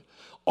slavery.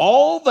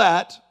 All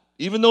that,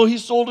 even though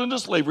he's sold into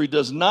slavery,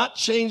 does not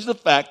change the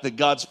fact that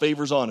God's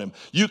favor's on him.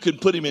 You can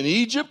put him in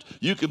Egypt,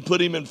 you can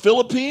put him in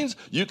Philippines,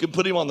 you can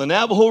put him on the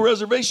Navajo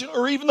reservation,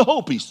 or even the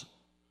Hopis.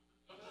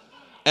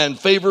 And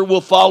favor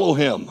will follow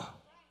him.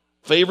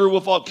 Favor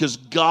will follow, because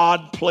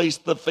God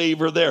placed the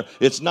favor there.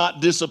 It's not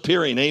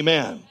disappearing,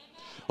 amen.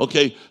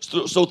 Okay,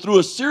 so through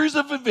a series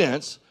of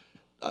events,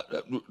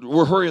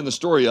 we're hurrying the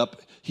story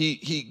up,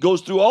 he goes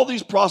through all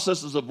these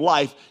processes of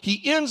life.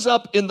 He ends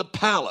up in the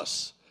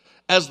palace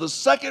as the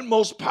second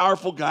most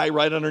powerful guy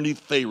right underneath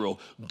Pharaoh,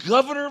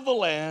 governor of the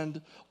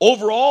land,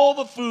 over all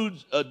the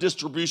food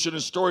distribution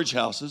and storage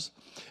houses,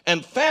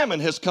 and famine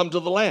has come to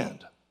the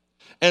land.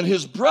 And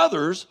his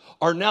brothers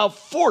are now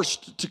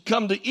forced to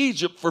come to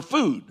Egypt for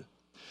food.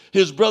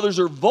 His brothers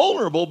are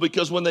vulnerable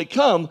because when they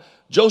come,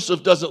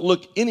 Joseph doesn't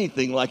look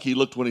anything like he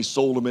looked when he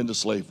sold him into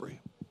slavery.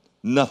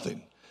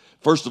 Nothing.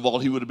 First of all,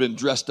 he would have been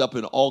dressed up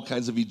in all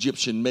kinds of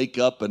Egyptian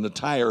makeup and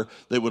attire.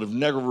 They would have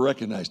never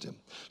recognized him.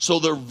 So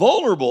they're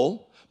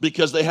vulnerable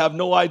because they have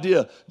no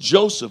idea.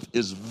 Joseph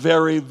is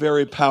very,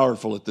 very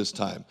powerful at this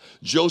time.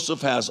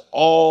 Joseph has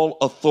all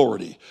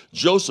authority.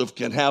 Joseph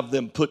can have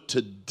them put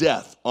to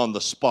death on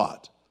the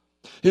spot.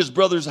 His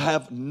brothers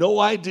have no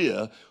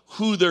idea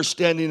who they're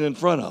standing in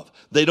front of.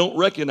 They don't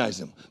recognize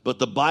him. But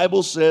the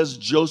Bible says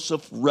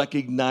Joseph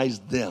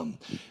recognized them.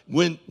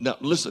 Now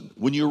listen,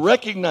 when you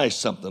recognize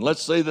something,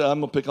 let's say that I'm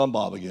going to pick on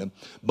Bob again.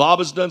 Bob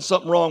has done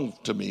something wrong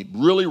to me,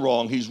 really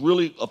wrong. He's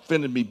really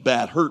offended me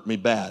bad, hurt me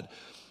bad.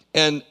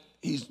 And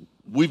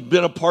we've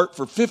been apart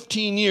for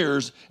 15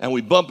 years, and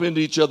we bump into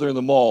each other in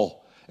the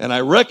mall, and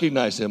I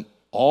recognize him.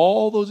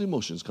 All those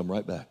emotions come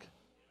right back.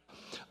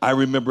 I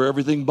remember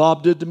everything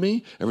Bob did to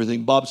me,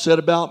 everything Bob said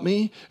about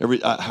me,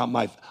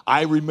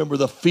 I remember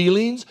the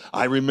feelings,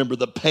 I remember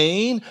the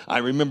pain, I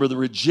remember the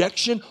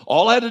rejection.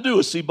 All I had to do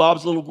was see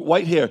Bob's little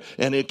white hair,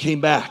 and it came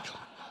back.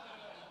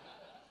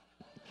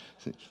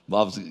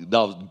 Bob's feeling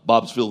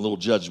a little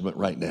judgment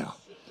right now.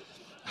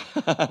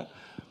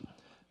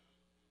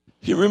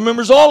 He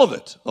remembers all of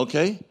it,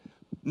 okay?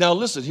 Now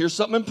listen, here's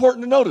something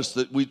important to notice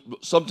that we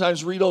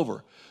sometimes read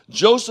over.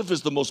 Joseph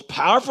is the most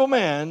powerful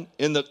man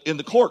in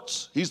the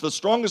courts. He's the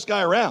strongest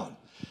guy around.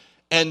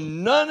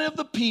 And none of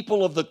the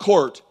people of the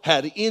court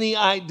had any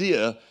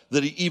idea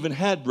that he even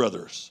had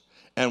brothers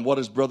and what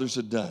his brothers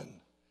had done.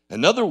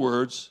 In other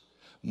words,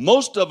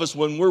 most of us,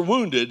 when we're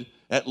wounded,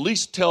 at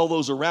least tell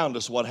those around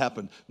us what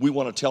happened. We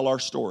want to tell our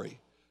story.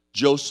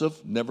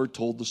 Joseph never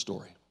told the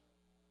story.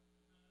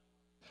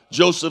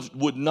 Joseph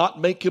would not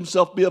make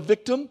himself be a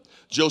victim.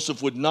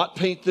 Joseph would not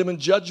paint them in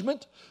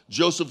judgment.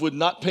 Joseph would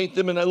not paint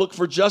them and I look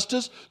for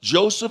justice.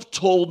 Joseph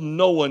told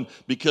no one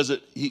because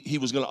he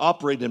was going to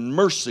operate in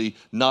mercy,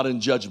 not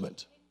in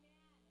judgment.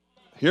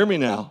 Hear me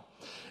now.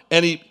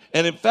 And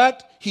in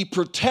fact, he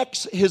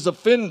protects his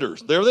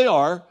offenders. There they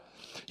are.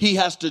 He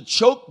has to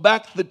choke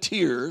back the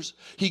tears.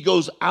 He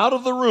goes out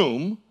of the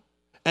room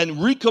and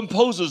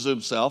recomposes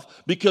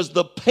himself because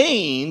the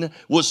pain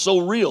was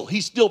so real.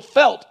 He still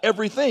felt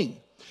everything.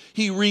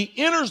 He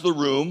re-enters the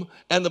room,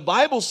 and the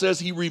Bible says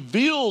he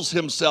reveals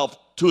himself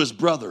to his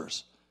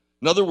brothers.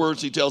 In other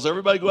words, he tells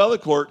everybody, go out of the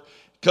court.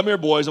 Come here,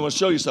 boys, I want to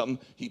show you something.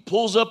 He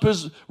pulls up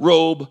his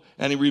robe,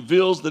 and he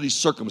reveals that he's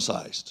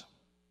circumcised.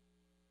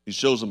 He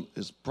shows them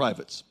his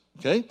privates,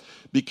 okay?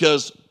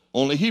 Because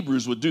only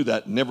Hebrews would do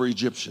that, never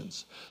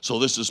Egyptians. So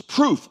this is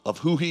proof of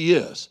who he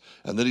is,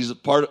 and that he's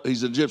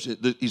an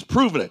Egyptian. He's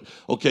proven it.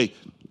 Okay,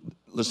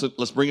 listen,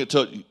 let's bring it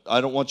to, I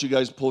don't want you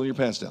guys pulling your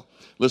pants down.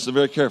 Listen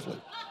very carefully.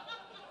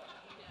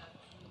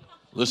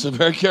 Listen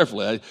very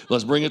carefully.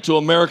 Let's bring it to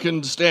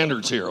American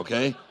standards here,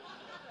 okay?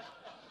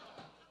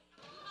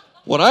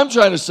 What I'm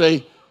trying to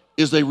say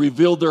is they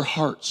revealed their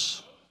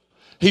hearts.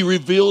 He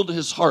revealed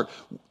his heart.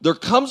 There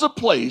comes a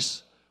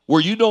place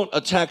where you don't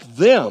attack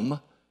them,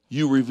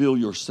 you reveal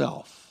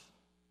yourself.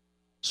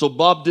 So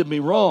Bob did me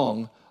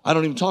wrong. I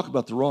don't even talk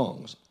about the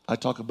wrongs. I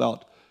talk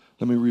about,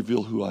 let me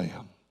reveal who I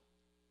am.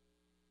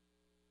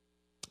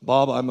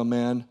 Bob, I'm a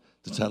man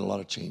that's had a lot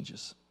of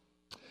changes.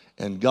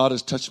 And God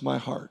has touched my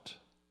heart.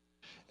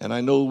 And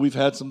I know we've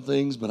had some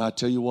things, but I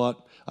tell you what,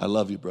 I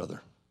love you,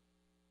 brother.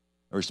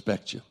 I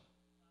respect you.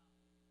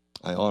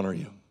 I honor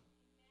you.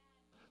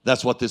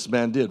 That's what this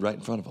man did right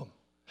in front of him.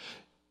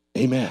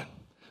 Amen.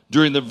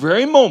 During the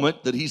very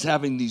moment that he's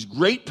having these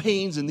great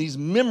pains and these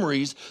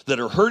memories that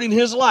are hurting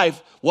his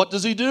life, what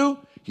does he do?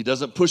 He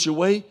doesn't push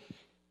away.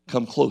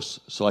 Come close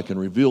so I can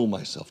reveal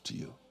myself to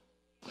you.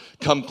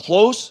 Come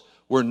close.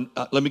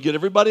 Let me get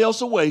everybody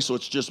else away so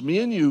it's just me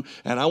and you,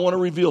 and I want to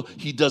reveal.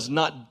 He does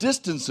not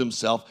distance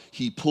himself.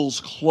 He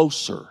pulls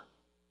closer.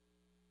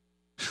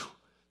 Whew.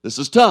 This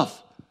is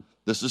tough.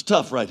 This is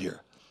tough right here.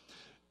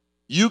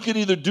 You can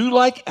either do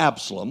like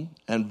Absalom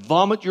and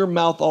vomit your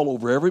mouth all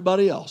over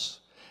everybody else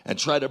and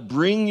try to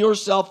bring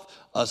yourself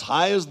as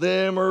high as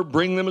them or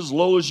bring them as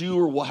low as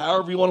you or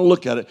however you want to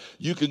look at it.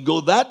 You can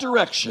go that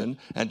direction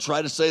and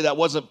try to say that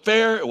wasn't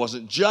fair, it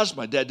wasn't just,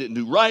 my dad didn't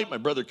do right, my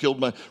brother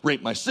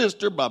raped my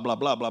sister, blah, blah,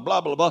 blah, blah,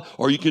 blah, blah, blah.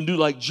 Or you can do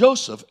like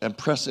Joseph and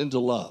press into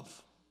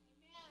love.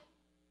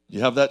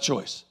 You have that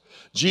choice.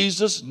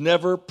 Jesus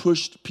never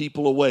pushed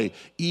people away,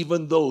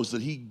 even those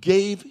that he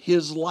gave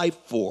his life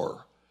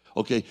for.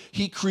 Okay,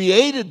 he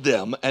created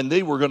them and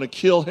they were going to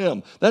kill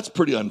him. That's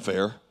pretty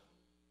unfair.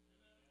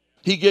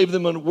 He gave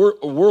them a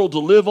world to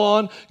live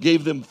on,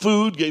 gave them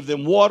food, gave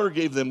them water,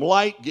 gave them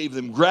light, gave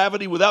them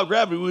gravity. Without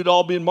gravity, we'd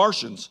all be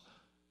Martians.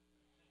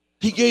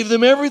 He gave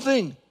them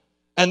everything,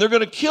 and they're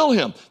going to kill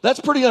him.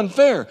 That's pretty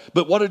unfair.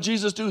 But what did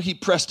Jesus do? He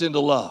pressed into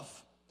love.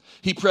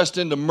 He pressed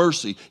into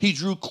mercy. He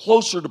drew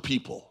closer to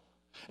people.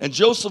 And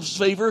Joseph's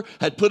favor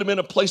had put him in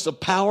a place of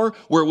power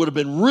where it would have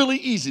been really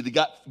easy to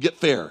get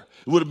fair.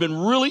 It would have been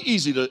really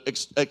easy to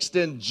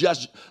extend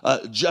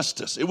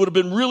justice. It would have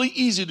been really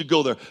easy to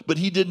go there. But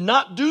he did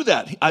not do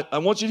that. I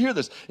want you to hear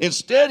this.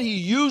 Instead, he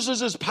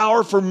uses his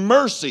power for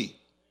mercy.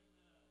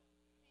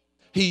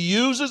 He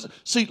uses,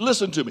 see,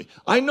 listen to me.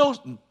 I know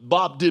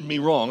Bob did me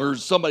wrong or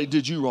somebody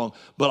did you wrong,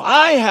 but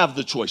I have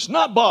the choice.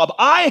 Not Bob,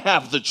 I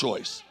have the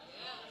choice.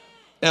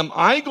 Am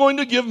I going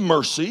to give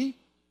mercy?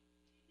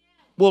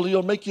 Well,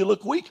 it'll make you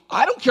look weak.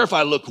 I don't care if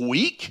I look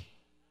weak.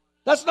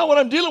 That's not what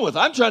I'm dealing with.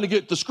 I'm trying to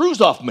get the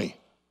screws off me.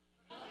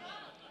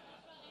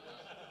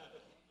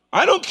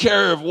 I don't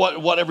care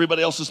what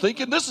everybody else is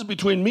thinking. This is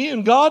between me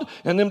and God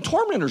and them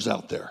tormentors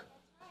out there.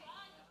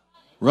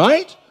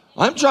 Right?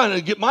 I'm trying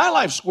to get my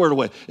life squared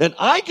away. And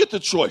I get the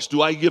choice.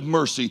 Do I give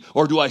mercy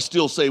or do I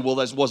still say, well,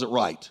 that wasn't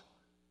right?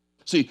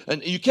 See,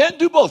 and you can't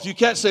do both. You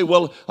can't say,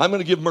 well, I'm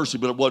going to give mercy,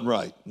 but it wasn't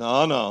right.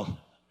 No.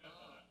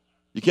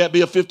 You can't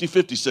be a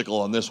 50-50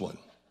 sickle on this one.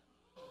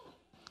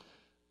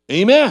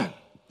 Amen.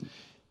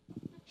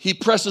 He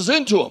presses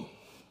into him.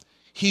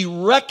 He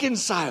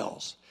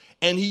reconciles.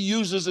 And he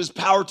uses his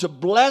power to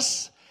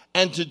bless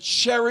and to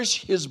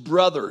cherish his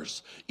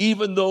brothers,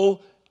 even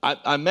though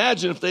I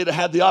imagine if they'd have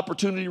had the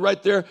opportunity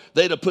right there,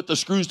 they'd have put the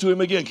screws to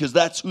him again because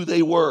that's who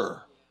they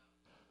were.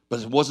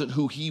 But it wasn't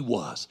who he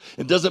was.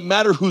 It doesn't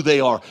matter who they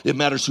are. It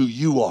matters who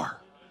you are.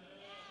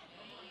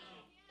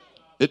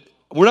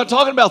 We're not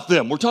talking about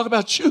them. We're talking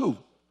about you.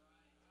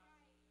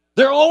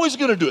 They're always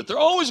going to do it. They're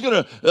always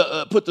going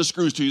to put the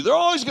screws to you. They're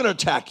always going to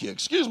attack you.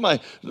 Excuse my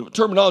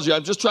terminology.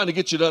 I'm just trying to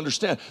get you to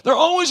understand. They're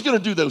always going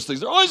to do those things.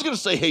 They're always going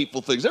to say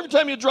hateful things. Every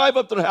time you drive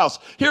up to the house,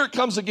 here it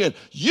comes again.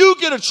 You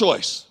get a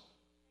choice.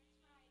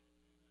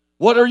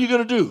 What are you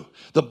going to do?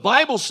 The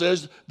Bible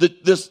says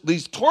that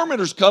these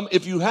tormentors come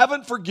if you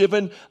haven't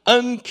forgiven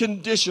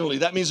unconditionally.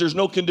 That means there's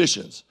no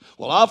conditions.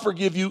 Well, I'll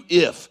forgive you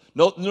if.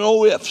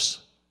 No ifs.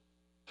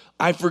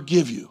 I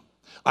forgive you.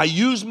 I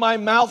use my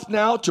mouth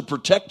now to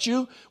protect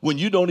you when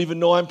you don't even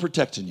know I'm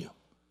protecting you.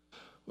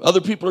 Other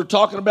people are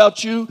talking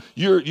about you.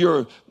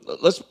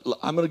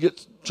 I'm going to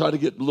try to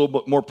get a little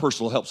bit more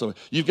personal help. Somebody.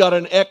 You've got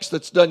an ex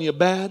that's done you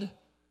bad.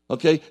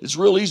 Okay, it's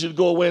real easy to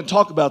go away and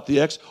talk about the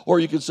ex, or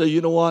you can say,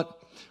 you know what?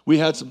 We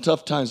had some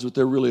tough times, but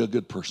they're really a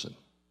good person.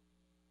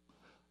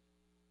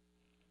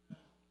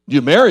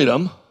 You married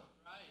them.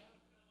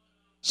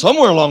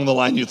 Somewhere along the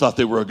line, you thought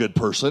they were a good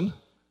person.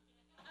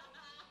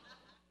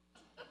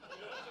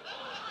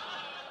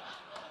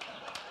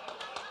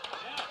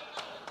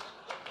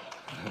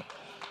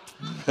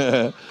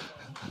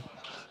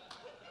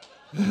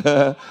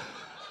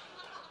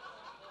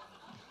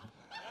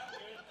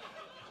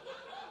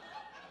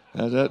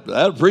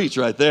 That'll preach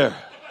right there.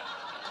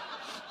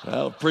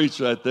 That'll preach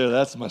right there.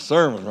 That's my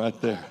sermon right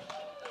there.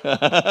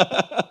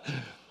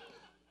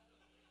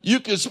 You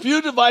can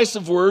spew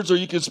divisive words or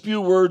you can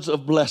spew words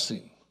of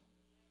blessing.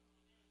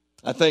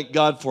 I thank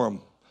God for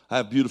them. I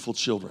have beautiful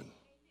children.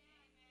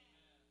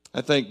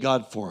 I thank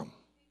God for them.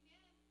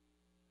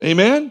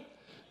 Amen?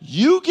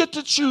 You get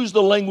to choose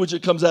the language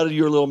that comes out of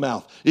your little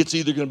mouth. It's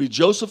either going to be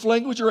Joseph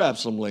language or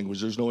Absalom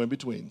language. There's no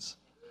in-betweens.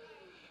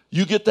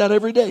 You get that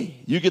every day.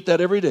 You get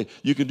that every day.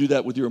 You can do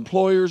that with your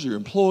employers, your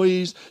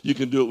employees. You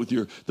can do it with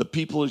the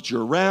people that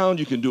you're around.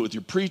 You can do it with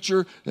your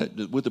preacher.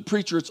 With the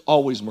preacher, it's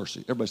always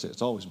mercy. Everybody say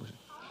it's always mercy.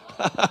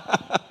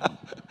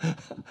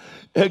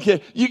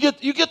 Okay, you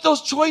get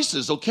those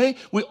choices, okay?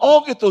 We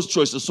all get those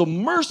choices. So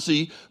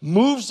mercy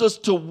moves us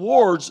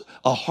towards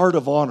a heart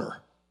of honor.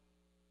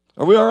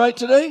 Are we all right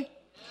today?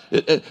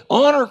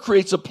 Honor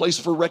creates a place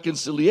for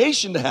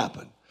reconciliation to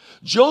happen.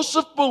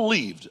 Joseph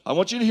believed, I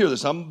want you to hear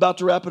this, I'm about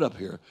to wrap it up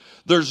here.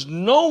 There's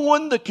no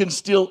one that can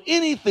steal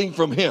anything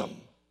from him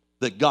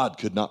that God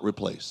could not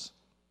replace.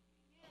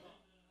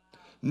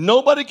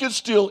 Nobody can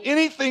steal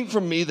anything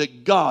from me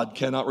that God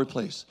cannot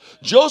replace.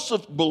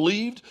 Joseph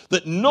believed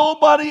that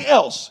nobody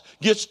else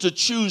gets to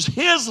choose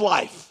his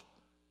life.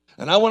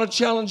 And I want to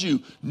challenge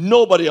you,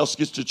 nobody else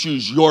gets to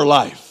choose your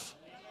life.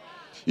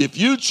 If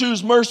you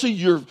choose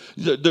mercy,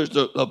 there's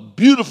a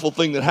beautiful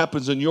thing that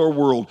happens in your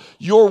world.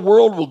 Your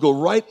world will go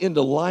right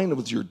into line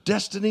with your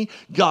destiny.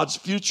 God's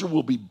future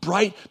will be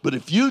bright. But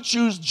if you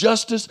choose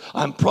justice,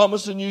 I'm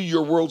promising you,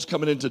 your world's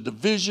coming into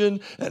division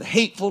and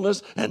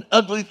hatefulness and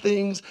ugly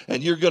things,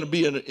 and you're going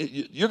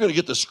to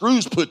get the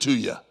screws put to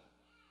you.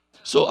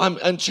 So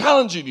I'm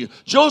challenging you.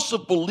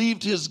 Joseph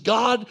believed his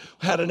God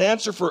had an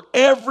answer for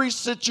every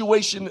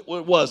situation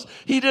it was.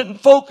 He didn't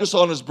focus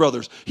on his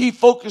brothers. He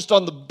focused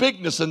on the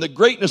bigness and the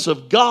greatness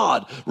of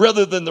God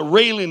rather than the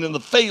railing and the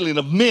failing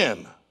of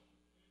men.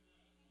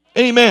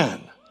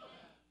 Amen.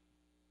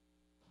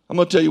 I'm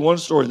going to tell you one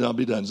story, then I'll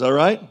be done. Is that all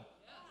right?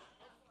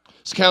 I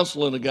was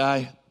counseling a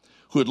guy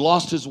who had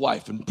lost his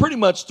wife. And pretty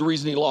much the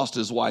reason he lost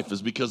his wife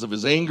is because of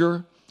his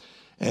anger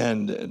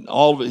and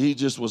all of it. He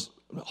just was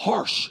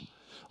harsh.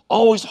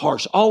 Always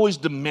harsh, always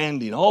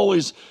demanding,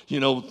 always,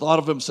 thought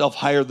of himself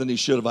higher than he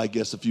should have, I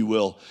guess, if you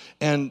will.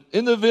 And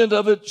in the event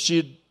of it,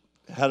 she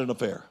had an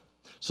affair.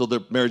 So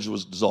their marriage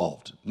was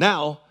dissolved.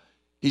 Now,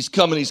 he's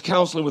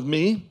counseling with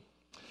me.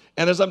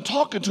 And as I'm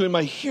talking to him,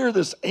 I hear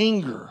this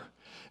anger.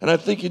 And I'm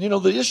thinking,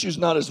 the issue's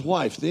not his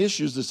wife. The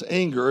issue's this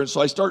anger. And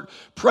so I start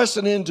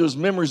pressing into his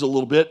memories a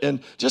little bit. And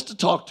just to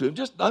talk to him,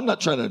 I'm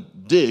not trying to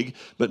dig.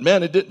 But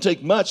man, it didn't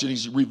take much. And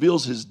he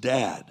reveals his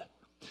dad.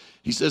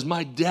 He says,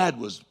 my dad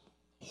was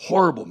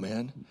horrible,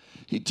 man.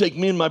 He'd take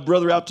me and my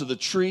brother out to the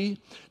tree,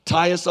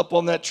 tie us up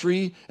on that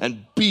tree,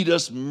 and beat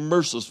us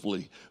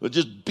mercilessly. Would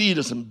just beat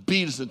us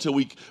until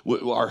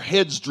our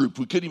heads drooped.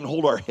 We couldn't even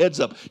hold our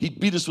heads up. He'd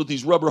beat us with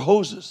these rubber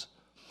hoses.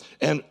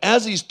 And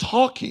as he's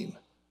talking,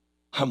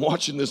 I'm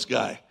watching this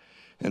guy.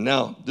 And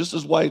now, this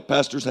is why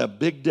pastors have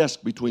big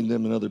desks between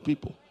them and other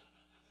people.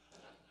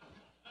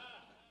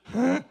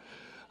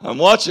 I'm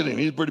watching him.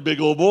 He's a pretty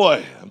big old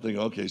boy. I'm thinking,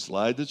 okay,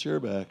 slide the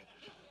chair back.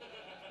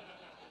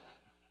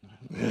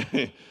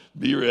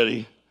 Be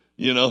ready.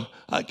 You know,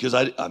 because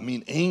I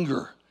mean,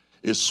 anger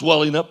is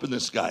swelling up in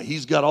this guy.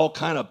 He's got all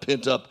kind of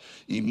pent up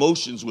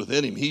emotions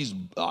within him. He's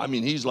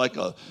like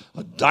a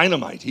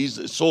dynamite.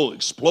 He's so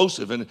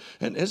explosive. And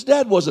his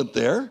dad wasn't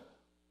there.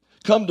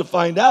 Come to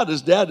find out,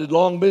 his dad had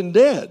long been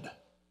dead.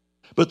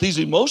 But these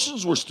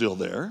emotions were still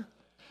there.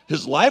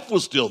 His life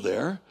was still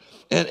there.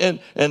 And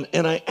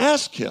I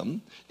asked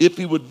him if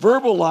he would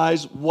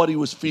verbalize what he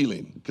was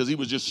feeling, because he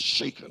was just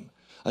shaken.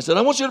 I said,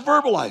 I want you to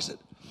verbalize it.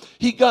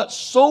 He got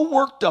so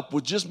worked up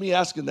with just me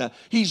asking that.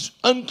 He's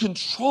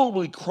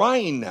uncontrollably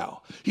crying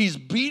now. He's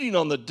beating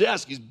on the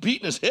desk. He's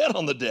beating his head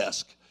on the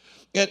desk.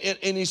 And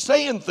he's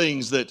saying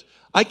things that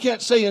I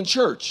can't say in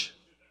church,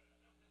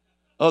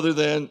 other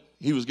than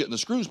he was getting the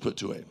screws put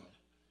to him.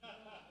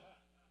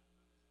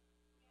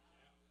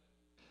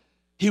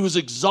 He was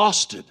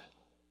exhausted.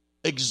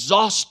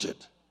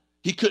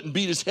 He couldn't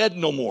beat his head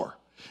no more.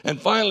 And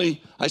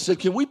finally, I said,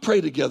 can we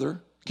pray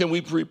together? Can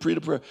we pray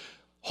to prayer?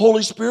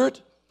 Holy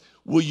Spirit,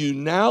 will you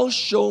now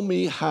show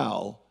me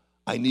how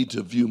I need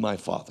to view my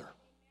father?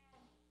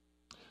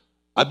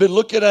 I've been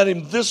looking at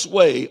him this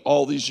way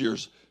all these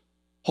years.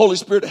 Holy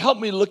Spirit, help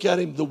me look at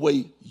him the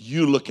way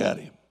you look at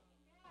him.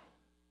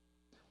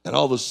 And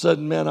all of a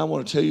sudden, man, I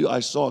want to tell you, I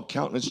saw a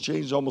countenance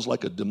change almost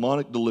like a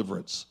demonic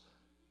deliverance.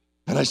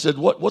 And I said,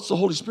 what's the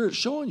Holy Spirit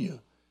showing you?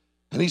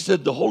 And he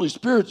said, the Holy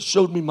Spirit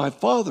showed me my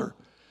father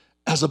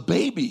as a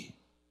baby.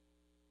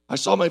 I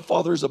saw my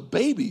father as a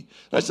baby.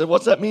 And I said,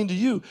 what's that mean to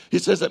you? He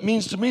says, that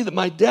means to me that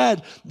my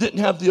dad didn't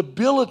have the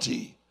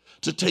ability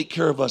to take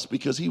care of us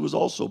because he was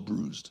also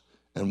bruised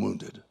and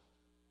wounded.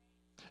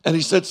 And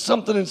he said,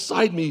 something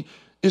inside me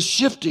is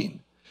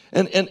shifting.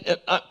 And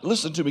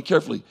listen to me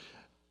carefully.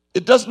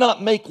 It does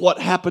not make what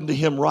happened to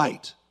him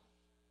right.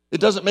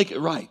 It doesn't make it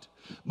right.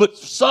 But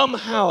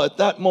somehow at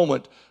that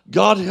moment,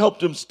 God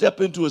helped him step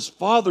into his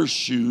father's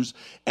shoes,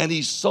 and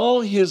he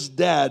saw his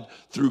dad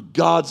through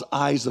God's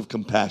eyes of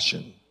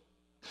compassion.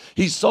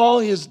 He saw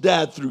his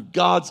dad through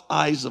God's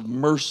eyes of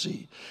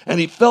mercy, and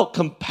he felt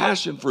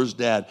compassion for his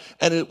dad.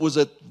 And it was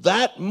at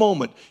that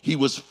moment he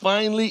was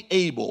finally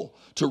able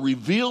to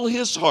reveal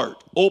his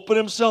heart, open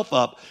himself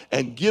up,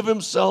 and give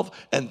himself,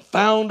 and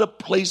found a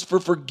place for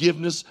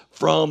forgiveness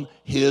from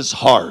his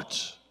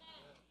heart.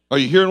 Are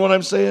you hearing what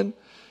I'm saying?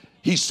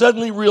 He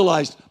suddenly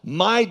realized,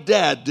 my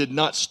dad did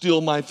not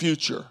steal my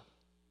future.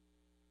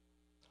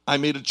 I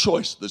made a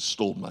choice that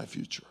stole my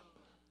future.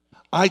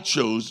 I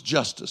chose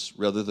justice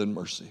rather than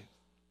mercy.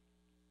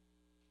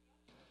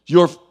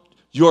 Your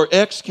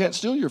ex can't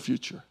steal your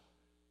future.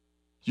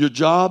 Your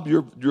job,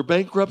 your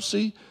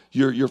bankruptcy,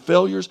 your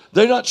failures,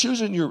 they're not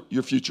choosing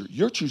your future.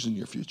 You're choosing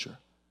your future.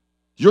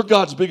 Your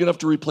God's big enough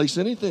to replace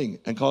anything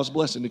and cause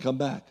blessing to come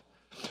back.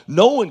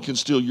 No one can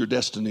steal your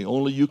destiny.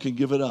 Only you can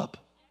give it up.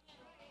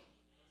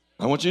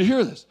 I want you to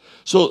hear this.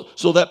 So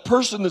that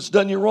person that's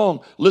done you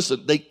wrong,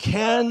 listen, they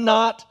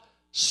cannot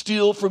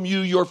steal from you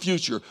your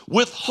future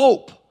with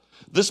hope.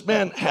 This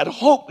man had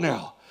hope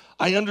now.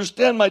 I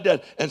understand my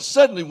dad. And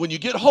suddenly when you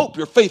get hope,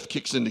 your faith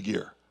kicks into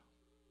gear.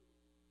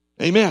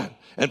 Amen.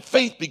 And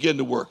faith began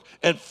to work.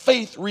 And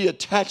faith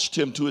reattached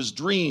him to his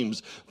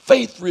dreams.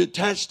 Faith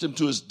reattached him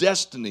to his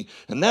destiny.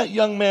 And that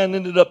young man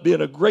ended up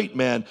being a great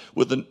man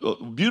with a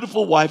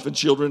beautiful wife and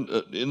children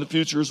in the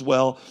future as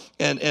well.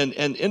 And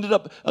ended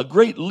up a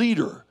great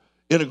leader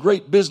in a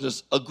great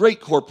business, a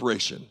great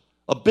corporation,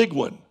 a big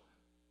one,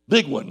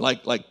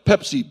 like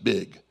Pepsi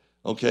big.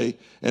 Okay,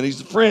 and he's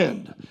a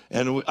friend,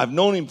 and I've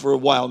known him for a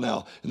while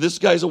now. And this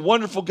guy's a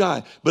wonderful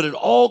guy, but it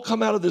all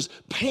come out of this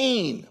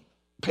pain.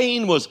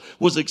 Pain was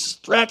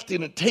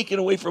extracting and taking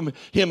away from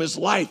him his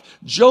life.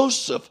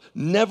 Joseph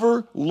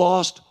never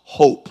lost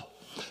hope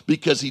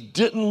because he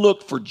didn't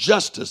look for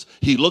justice.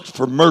 He looked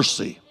for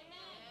mercy.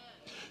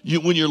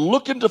 When you're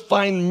looking to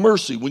find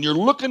mercy, when you're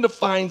looking to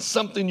find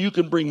something you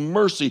can bring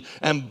mercy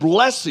and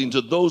blessing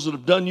to those that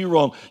have done you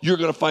wrong, you're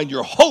going to find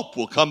your hope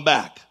will come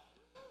back.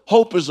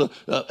 Hope is a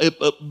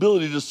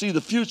ability to see the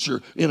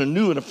future in a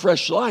new and a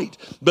fresh light.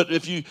 But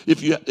if you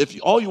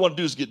all you want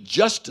to do is get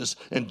justice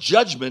and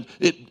judgment,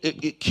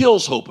 it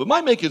kills hope. Am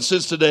I making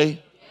sense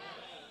today?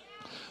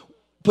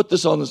 Put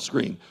this on the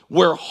screen.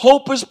 Where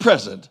hope is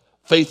present,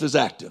 faith is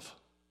active.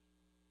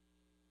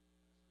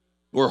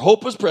 Where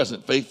hope is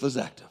present, faith is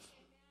active.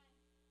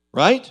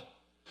 Right?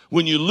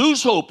 When you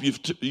lose hope,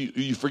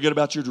 you forget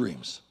about your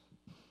dreams.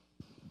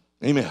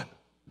 Amen.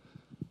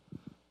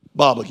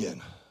 Bob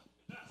again.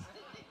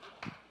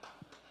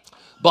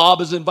 Bob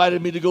has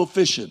invited me to go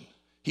fishing.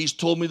 He's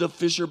told me the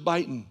fish are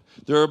biting.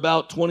 They're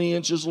about 20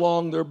 inches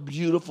long. They're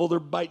beautiful. They're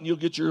biting.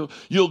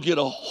 You'll get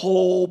a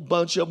whole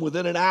bunch of them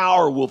within an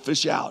hour. We'll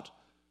fish out.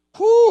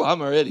 Whoo,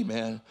 I'm ready,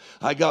 man.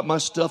 I got my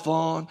stuff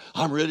on.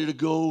 I'm ready to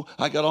go.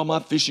 I got all my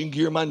fishing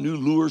gear, my new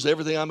lures,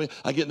 everything.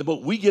 I get in the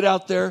boat. We get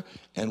out there,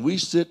 and we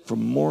sit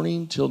from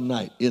morning till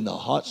night in the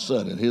hot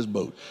sun in his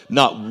boat.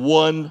 Not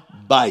one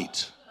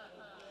bite.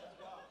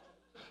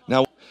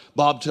 Now,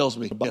 Bob tells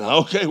me,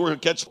 okay, we're going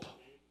to catch.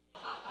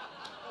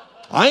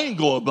 I ain't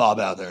going with Bob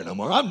out there no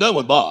more. I'm done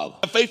with Bob.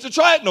 I have faith to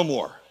try it no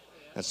more.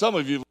 And some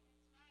of you,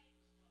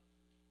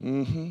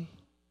 when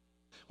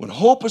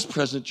hope is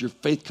present, your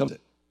faith comes in.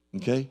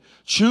 Okay?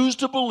 Choose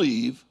to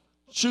believe.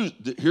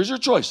 Here's your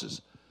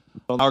choices.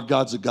 Our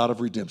God's a God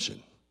of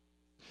redemption.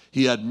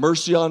 He had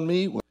mercy on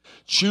me.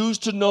 Choose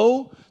to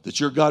know that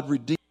your God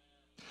redeemed.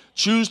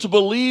 Choose to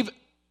believe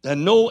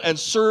and know and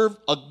serve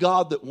a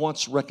God that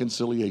wants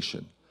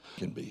reconciliation.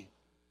 Can be.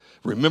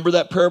 Remember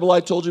that parable I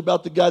told you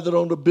about the guy that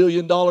owned $1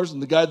 billion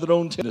and the guy that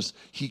owned 10?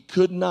 He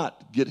could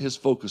not get his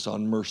focus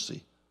on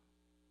mercy.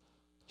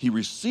 He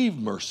received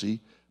mercy,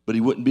 but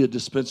he wouldn't be a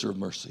dispenser of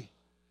mercy.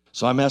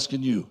 So I'm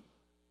asking you,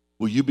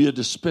 will you be a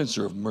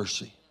dispenser of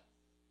mercy?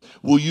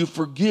 Will you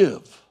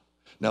forgive?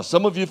 Now,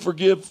 some of you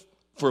forgive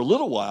for a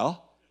little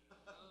while,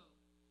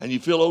 and you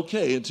feel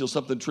okay until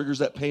something triggers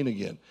that pain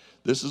again.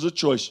 This is a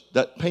choice.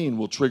 That pain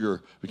will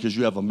trigger because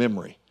you have a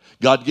memory.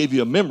 God gave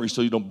you a memory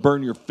so you don't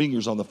burn your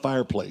fingers on the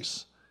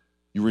fireplace.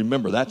 You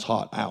remember, that's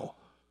hot. Ow.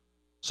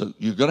 So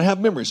you're going to have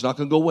memories. It's not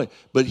going to go away.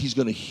 But he's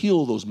going to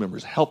heal those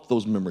memories, help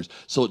those memories,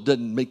 so it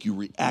doesn't make you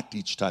react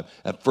each time.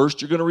 At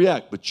first, you're going to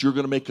react, but you're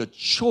going to make a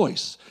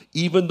choice.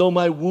 Even though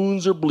my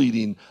wounds are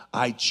bleeding,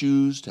 I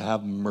choose to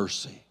have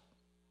mercy.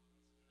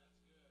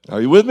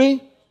 Are you with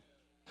me?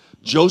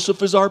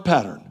 Joseph is our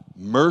pattern.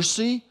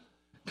 Mercy,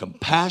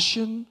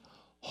 compassion,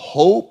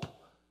 hope,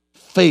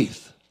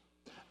 faith.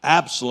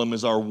 Absalom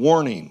is our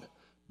warning.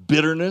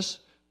 Bitterness,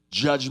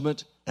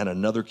 judgment, and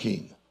another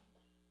king.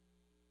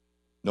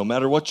 No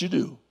matter what you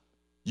do,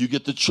 you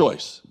get the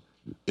choice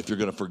if you're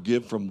going to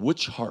forgive from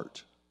which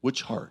heart.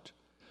 Which heart?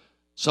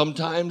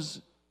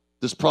 Sometimes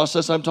this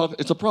process I'm talking,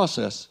 it's a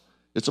process.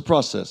 It's a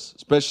process,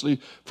 especially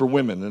for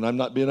women. And I'm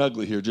not being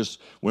ugly here, just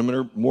women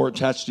are more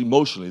attached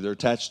emotionally. They're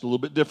attached a little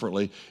bit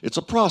differently. It's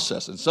a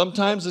process. And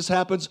sometimes this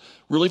happens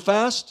really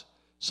fast.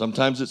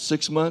 Sometimes it's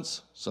 6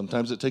 months.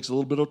 Sometimes it takes a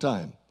little bit of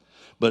time.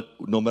 But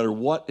no matter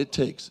what it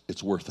takes,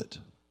 it's worth it.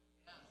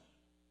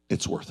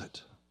 It's worth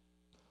it.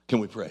 Can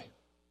we pray?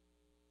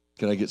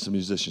 Can I get some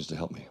musicians to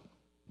help me?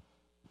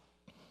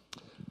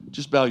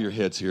 Just bow your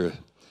heads here.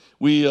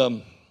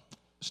 We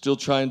still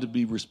trying to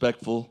be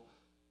respectful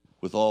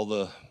with all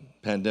the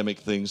pandemic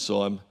things,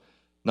 so I'm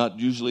not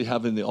usually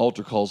having the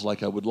altar calls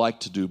like I would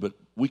like to do, but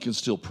we can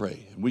still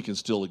pray and we can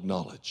still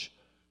acknowledge.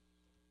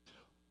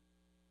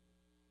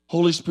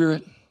 Holy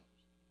Spirit,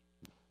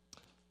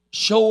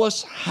 show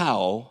us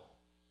how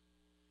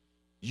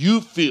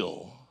you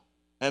feel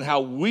and how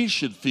we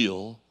should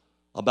feel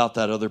about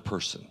that other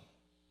person.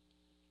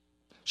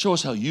 Show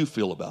us how you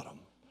feel about them,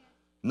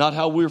 not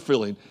how we're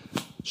feeling.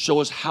 Show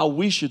us how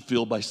we should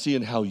feel by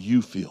seeing how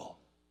you feel.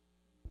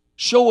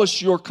 Show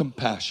us your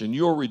compassion,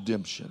 your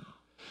redemption.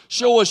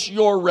 Show us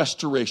your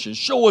restoration.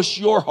 Show us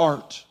your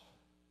heart.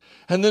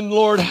 And then,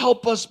 Lord,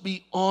 help us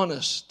be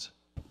honest.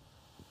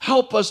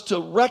 Help us to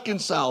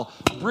reconcile.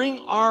 Bring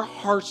our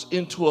hearts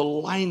into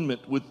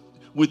alignment with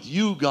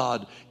you,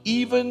 God,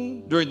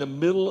 even during the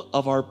middle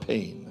of our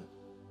pain.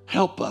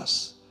 Help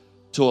us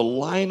to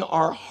align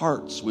our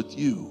hearts with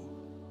you.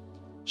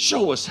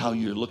 Show us how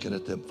you're looking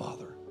at them,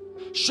 Father.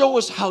 Show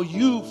us how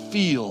you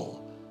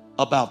feel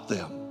about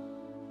them.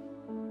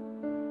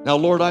 Now,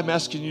 Lord, I'm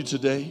asking you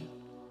today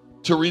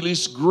to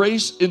release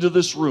grace into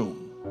this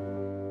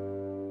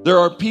room. There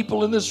are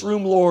people in this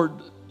room, Lord,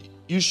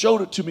 you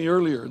showed it to me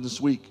earlier in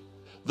this week,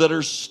 that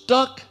are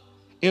stuck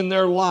in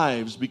their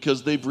lives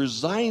because they've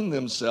resigned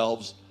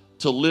themselves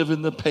to live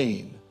in the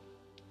pain.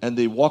 And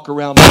they walk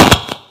around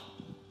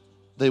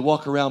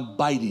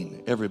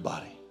biting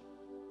everybody.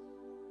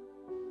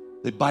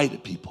 They bite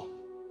at people.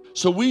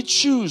 So we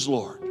choose,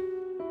 Lord,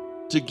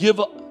 to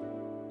give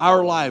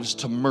our lives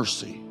to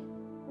mercy.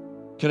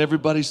 Can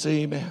everybody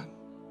say amen?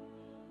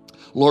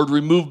 Lord,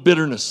 remove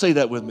bitterness. Say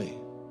that with me.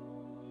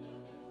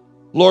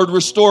 Lord,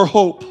 restore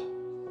hope.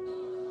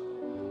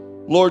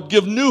 Lord,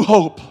 give new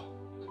hope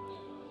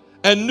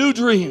and new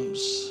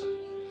dreams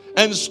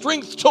and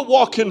strength to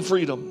walk in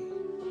freedom.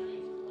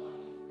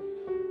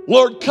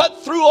 Lord,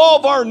 cut through all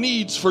of our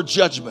needs for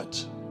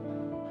judgment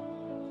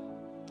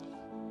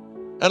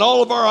and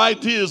all of our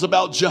ideas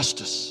about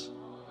justice.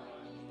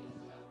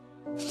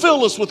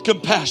 Fill us with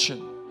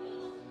compassion.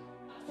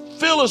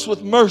 Fill us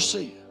with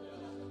mercy.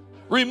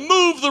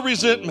 Remove the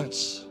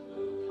resentments.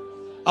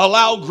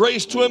 Allow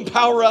grace to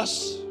empower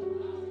us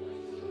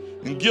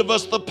and give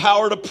us the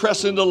power to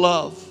press into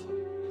love.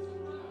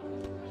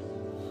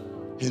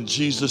 In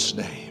Jesus'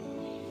 name.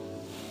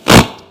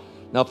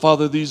 Now,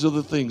 Father, these are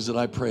the things that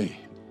I pray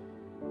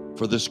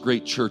for this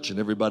great church and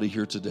everybody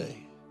here today.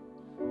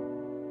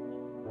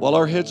 While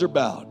our heads are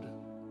bowed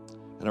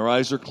and our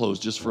eyes are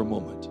closed just for a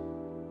moment.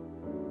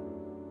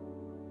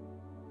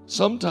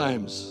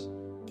 Sometimes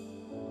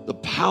the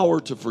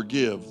power to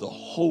forgive, the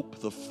hope,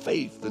 the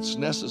faith that's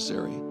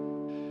necessary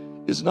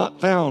is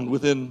not found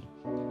within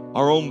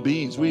our own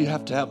beings. We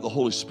have to have the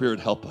Holy Spirit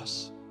help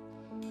us.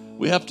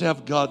 We have to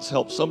have God's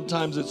help.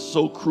 Sometimes it's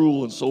so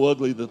cruel and so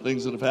ugly, the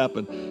things that have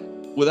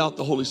happened. Without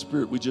the Holy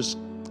Spirit, we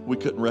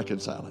couldn't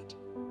reconcile it.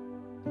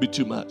 It'd be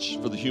too much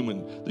for the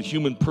human. The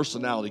human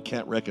personality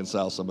can't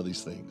reconcile some of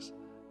these things.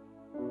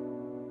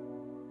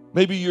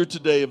 Maybe you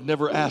today have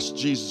never asked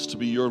Jesus to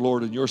be your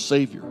Lord and your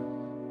Savior.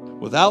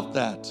 Without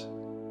that,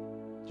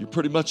 you're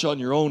pretty much on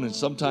your own, and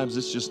sometimes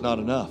it's just not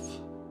enough.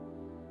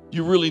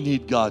 You really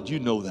need God. You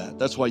know that.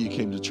 That's why you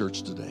came to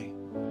church today.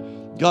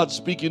 God's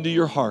speaking to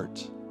your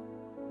heart.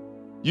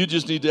 You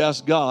just need to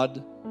ask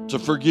God to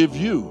forgive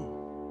you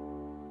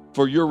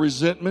for your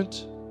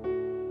resentment,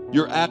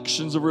 your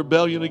actions of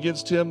rebellion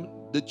against Him,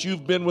 that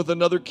you've been with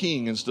another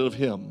king instead of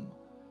Him,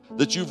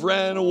 that you've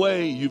ran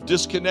away, you've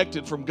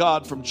disconnected from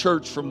God, from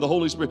church, from the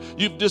Holy Spirit.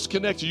 You've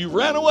disconnected, you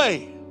ran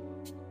away.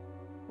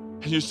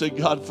 And you say,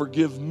 God,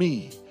 forgive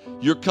me.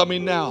 You're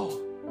coming now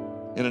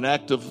in an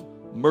act of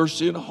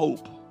mercy and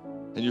hope.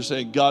 And you're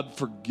saying, God,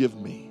 forgive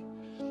me.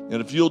 And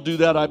if you'll do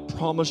that, I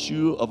promise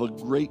you of a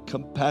great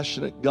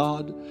compassionate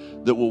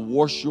God that will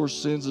wash your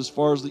sins as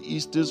far as the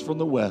east is from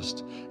the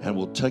west, and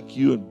will take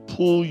you and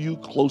pull you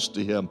close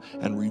to Him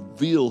and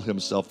reveal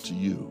Himself to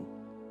you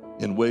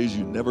in ways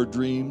you never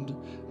dreamed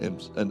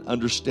and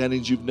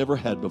understandings you've never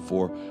had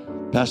before.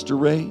 Pastor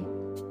Ray,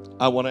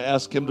 I want to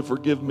ask Him to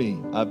forgive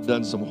me. I've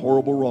done some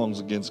horrible wrongs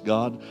against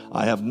God.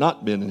 I have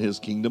not been in His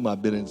kingdom.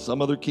 I've been in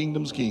some other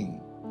kingdom's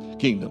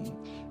kingdom.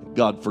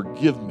 God,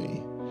 forgive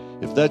me.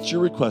 If that's your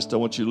request, I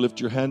want you to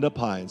lift your hand up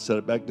high and set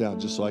it back down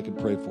just so I can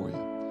pray for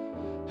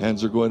you.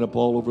 Hands are going up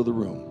all over the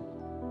room.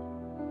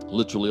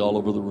 Literally all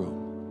over the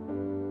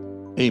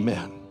room.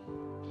 Amen.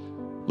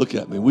 Look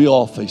at me. We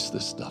all face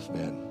this stuff,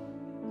 man.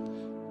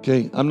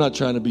 Okay? I'm not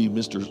trying to be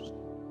Mr.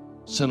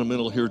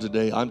 Sentimental here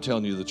today. I'm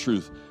telling you the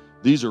truth.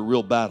 These are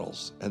real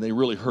battles, and they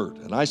really hurt.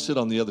 And I sit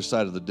on the other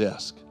side of the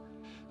desk,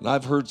 and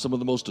I've heard some of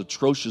the most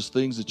atrocious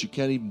things that you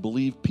can't even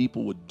believe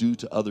people would do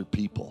to other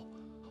people.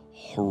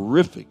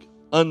 Horrific,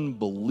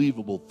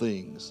 unbelievable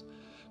things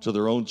to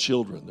their own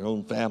children, their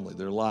own family,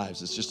 their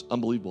lives. It's just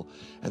unbelievable.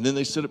 And then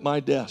they sit at my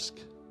desk.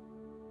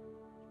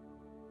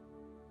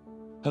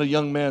 Had a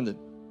young man that,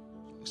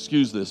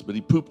 excuse this, but he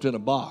pooped in a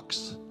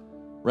box,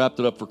 wrapped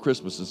it up for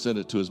Christmas, and sent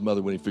it to his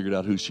mother when he figured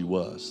out who she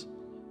was.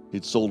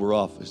 He'd sold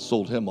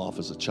him off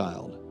as a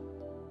child.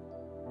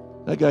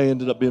 That guy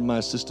ended up being my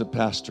assistant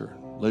pastor,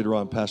 later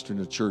on pastoring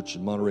a church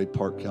in Monterey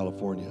Park,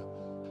 California.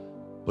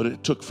 But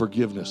it took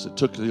forgiveness. It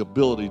took the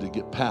ability to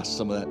get past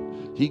some of that.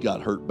 He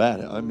got hurt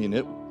bad. I mean,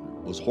 it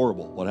was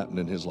horrible what happened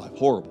in his life.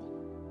 Horrible.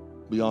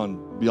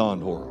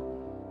 Beyond horror.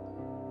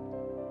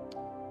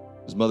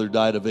 His mother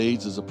died of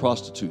AIDS as a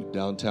prostitute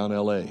downtown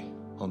L.A.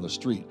 on the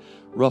street.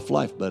 Rough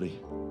life, buddy.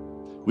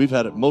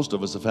 Most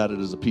of us have had it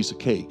as a piece of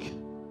cake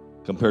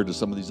compared to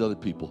some of these other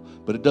people.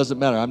 But it doesn't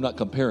matter. I'm not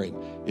comparing.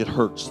 It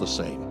hurts the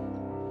same.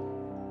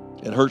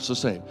 It hurts the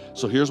same.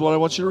 So here's what I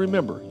want you to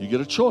remember. You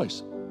get a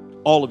choice.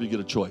 All of you get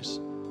a choice.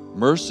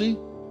 Mercy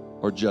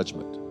or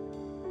judgment.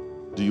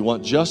 Do you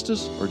want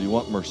justice or do you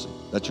want mercy?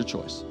 That's your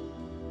choice.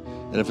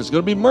 And if it's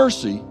going to be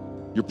mercy,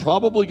 you're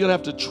probably going to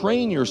have to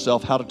train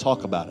yourself how to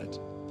talk about it.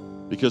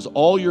 Because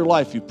all your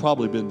life you've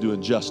probably been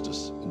doing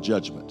justice and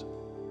judgment.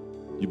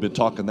 You've been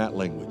talking that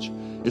language.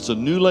 It's a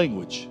new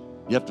language.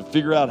 You have to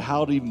figure out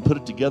how to even put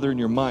it together in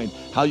your mind,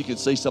 how you can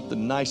say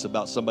something nice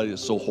about somebody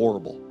that's so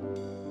horrible.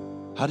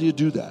 How do you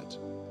do that?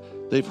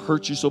 They've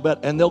hurt you so bad,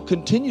 and they'll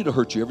continue to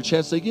hurt you every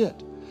chance they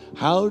get.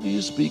 How do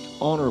you speak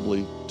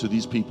honorably to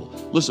these people?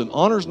 Listen,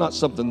 honor is not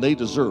something they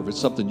deserve. It's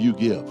something you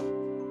give.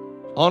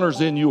 Honor's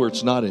in you or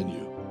it's not in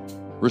you.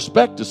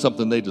 Respect is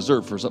something they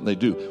deserve for something they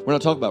do. We're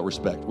not talking about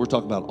respect. We're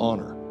talking about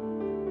honor.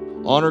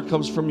 Honor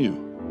comes from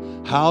you.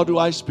 How do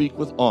I speak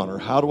with honor?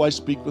 How do I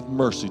speak with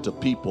mercy to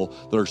people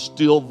that are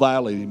still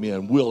violating me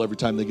and will every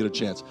time they get a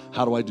chance?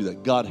 How do I do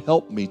that? God,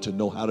 help me to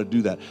know how to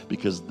do that,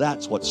 because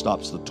that's what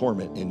stops the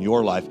torment in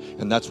your life,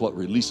 and that's what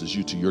releases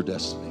you to your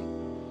destiny.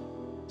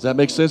 Does that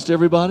make sense to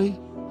everybody?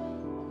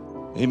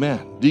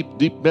 Amen.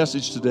 Deep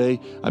message today.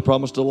 I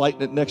promise to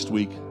lighten it next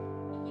week.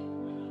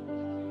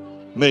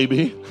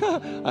 Maybe.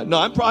 No,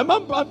 I'm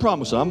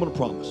promising. I'm going to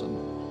promise.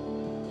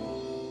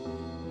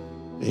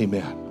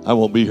 Amen. I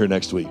won't be here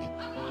next week.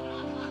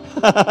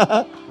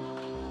 So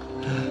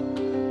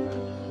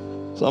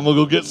I'm going to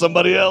go get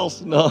somebody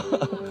else. No.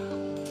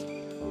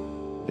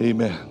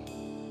 Amen.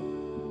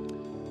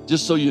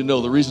 Just so you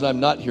know, the reason I'm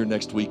not here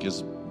next week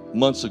is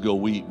months ago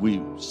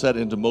we set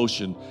into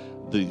motion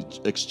the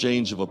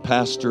exchange of a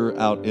pastor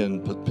out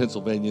in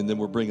Pennsylvania, and then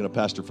we're bringing a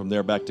pastor from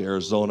there back to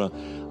Arizona.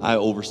 I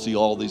oversee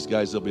all these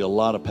guys. There'll be a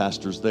lot of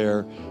pastors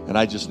there, and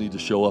I just need to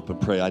show up and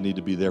pray. I need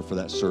to be there for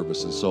that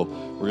service, and so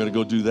we're going to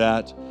go do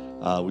that.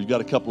 We've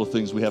got a couple of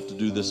things we have to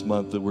do this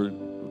month that we're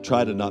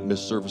try to not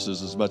miss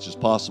services as much as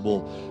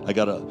possible. I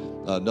got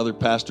another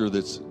pastor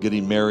that's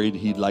getting married.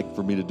 He'd like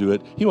for me to do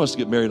it. He wants to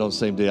get married on the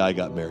same day I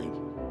got married.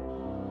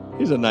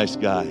 He's a nice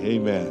guy.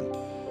 Amen.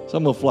 So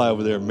I'm going to fly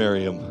over there and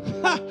marry him.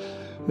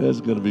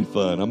 That's going to be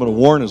fun. I'm going to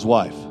warn his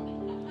wife. I'll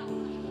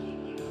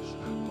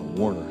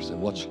warn her. Say,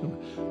 watch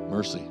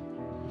mercy.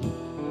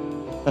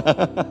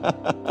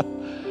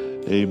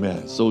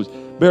 Amen. So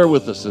bear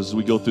with us as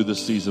we go through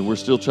this season. We're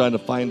still trying to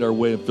find our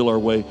way and fill our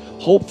way.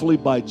 Hopefully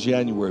by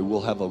January,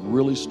 we'll have a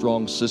really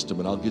strong system,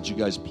 and I'll get you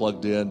guys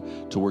plugged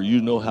in to where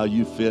you know how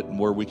you fit and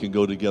where we can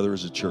go together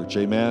as a church.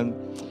 Amen.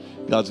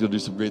 God's going to do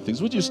some great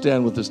things. Would you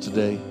stand with us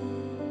today?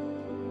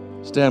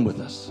 Stand with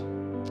us.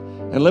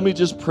 And let me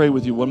just pray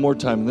with you one more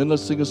time, and then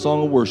let's sing a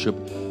song of worship,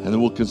 and then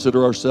we'll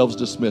consider ourselves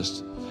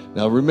dismissed.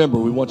 Now remember,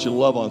 we want you to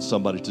love on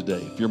somebody today.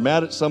 If you're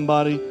mad at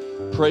somebody,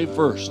 pray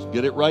first.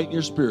 Get it right in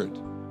your spirit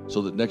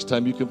so that next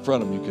time you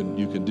confront them,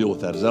 you can deal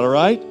with that. Is that all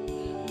right?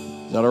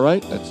 Is that all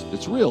right?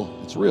 It's real.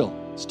 It's real.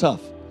 It's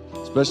tough,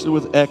 especially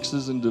with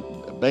exes and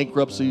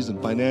bankruptcies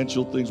and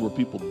financial things where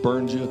people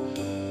burned you.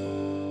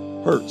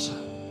 Hurts.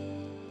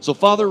 So,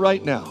 Father,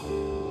 right now,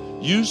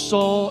 you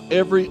saw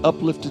every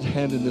uplifted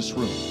hand in this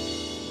room.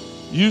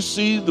 You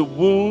see the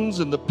wounds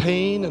and the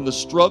pain and the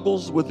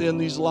struggles within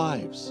these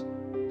lives.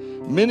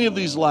 Many of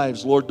these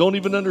lives, Lord, don't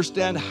even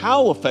understand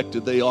how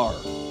affected they are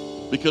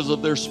because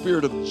of their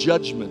spirit of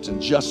judgment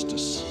and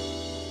justice.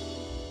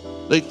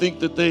 They think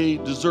that they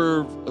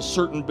deserve a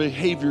certain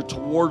behavior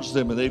towards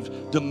them, and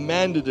they've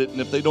demanded it,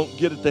 and if they don't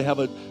get it, they have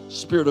a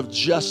spirit of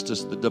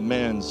justice that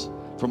demands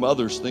from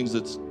others things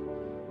that's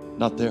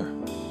not there.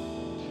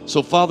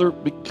 So, Father,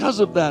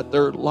 because of that,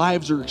 their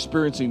lives are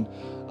experiencing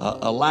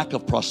a lack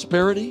of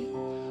prosperity,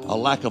 a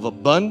lack of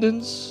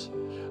abundance,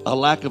 a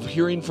lack of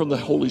hearing from the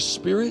Holy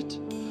Spirit,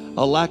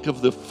 a lack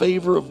of the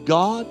favor of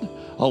God,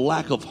 a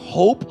lack of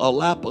hope, a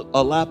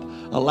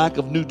lack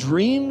of new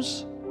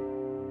dreams.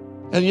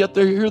 And yet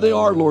here they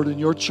are, Lord, in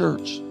your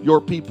church, your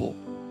people.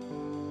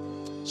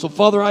 So,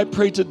 Father, I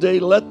pray today,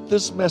 let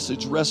this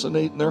message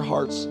resonate in their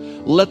hearts.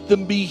 Let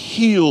them be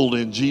healed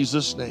in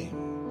Jesus' name.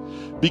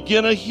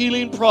 Begin a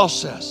healing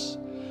process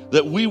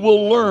that we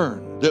will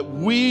learn, that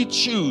we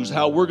choose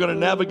how we're going to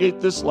navigate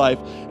this life,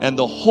 and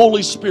the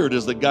Holy Spirit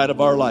is the guide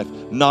of our life,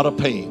 not a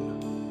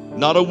pain,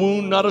 not a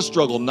wound, not a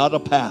struggle, not a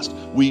past.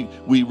 We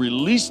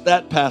release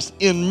that past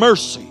in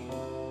mercy,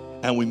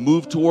 and we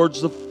move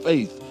towards the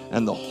faith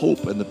and the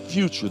hope and the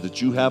future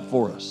that you have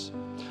for us.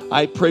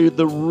 I pray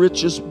the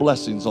richest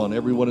blessings on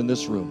everyone in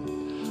this room.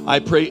 I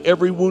pray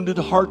every wounded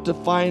heart to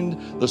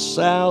find the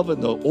salve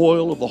and the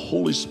oil of the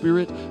Holy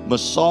Spirit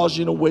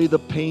massaging away the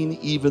pain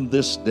even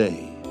this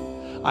day.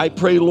 I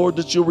pray, Lord,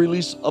 that you'll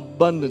release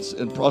abundance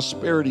and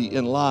prosperity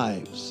in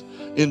lives,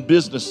 in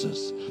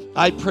businesses.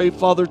 I pray,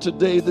 Father,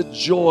 today that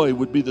joy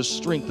would be the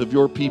strength of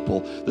your people,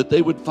 that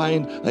they would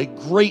find a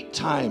great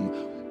time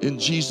in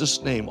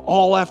Jesus' name,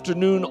 all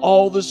afternoon,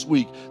 all this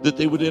week, that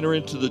they would enter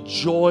into the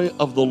joy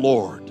of the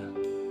Lord.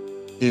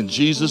 In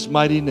Jesus'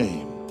 mighty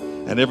name.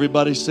 And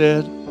everybody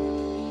said,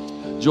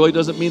 joy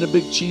doesn't mean a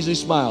big cheesy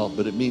smile,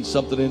 but it means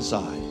something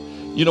inside.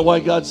 You know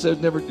why God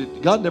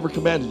never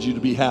commanded you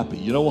to be happy?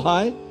 You know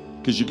why?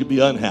 Because you could be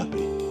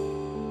unhappy.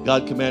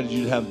 God commanded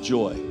you to have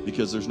joy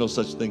because there's no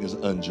such thing as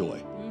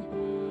unjoy.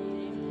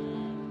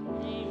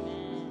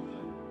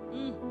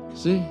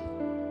 See?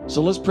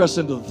 So let's press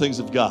into the things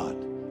of God.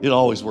 It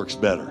always works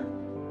better.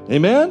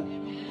 Amen?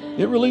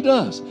 It really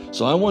does.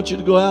 So I want you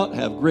to go out and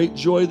have great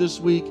joy this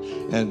week.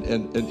 And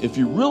if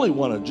you really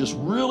want to just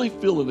really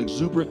feel an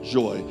exuberant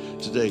joy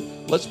today,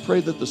 let's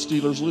pray that the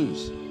Steelers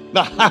lose.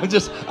 No, I'm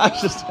just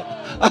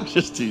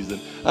teasing.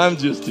 I'm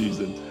just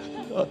teasing.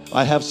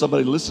 I have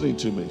somebody listening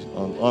to me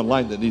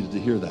online that needed to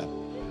hear that.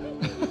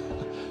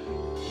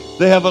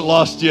 They haven't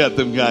lost yet,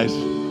 them guys.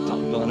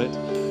 Talking on it.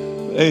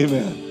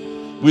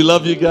 Amen. We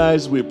love you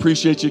guys. We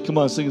appreciate you. Come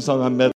on, sing a song. I'm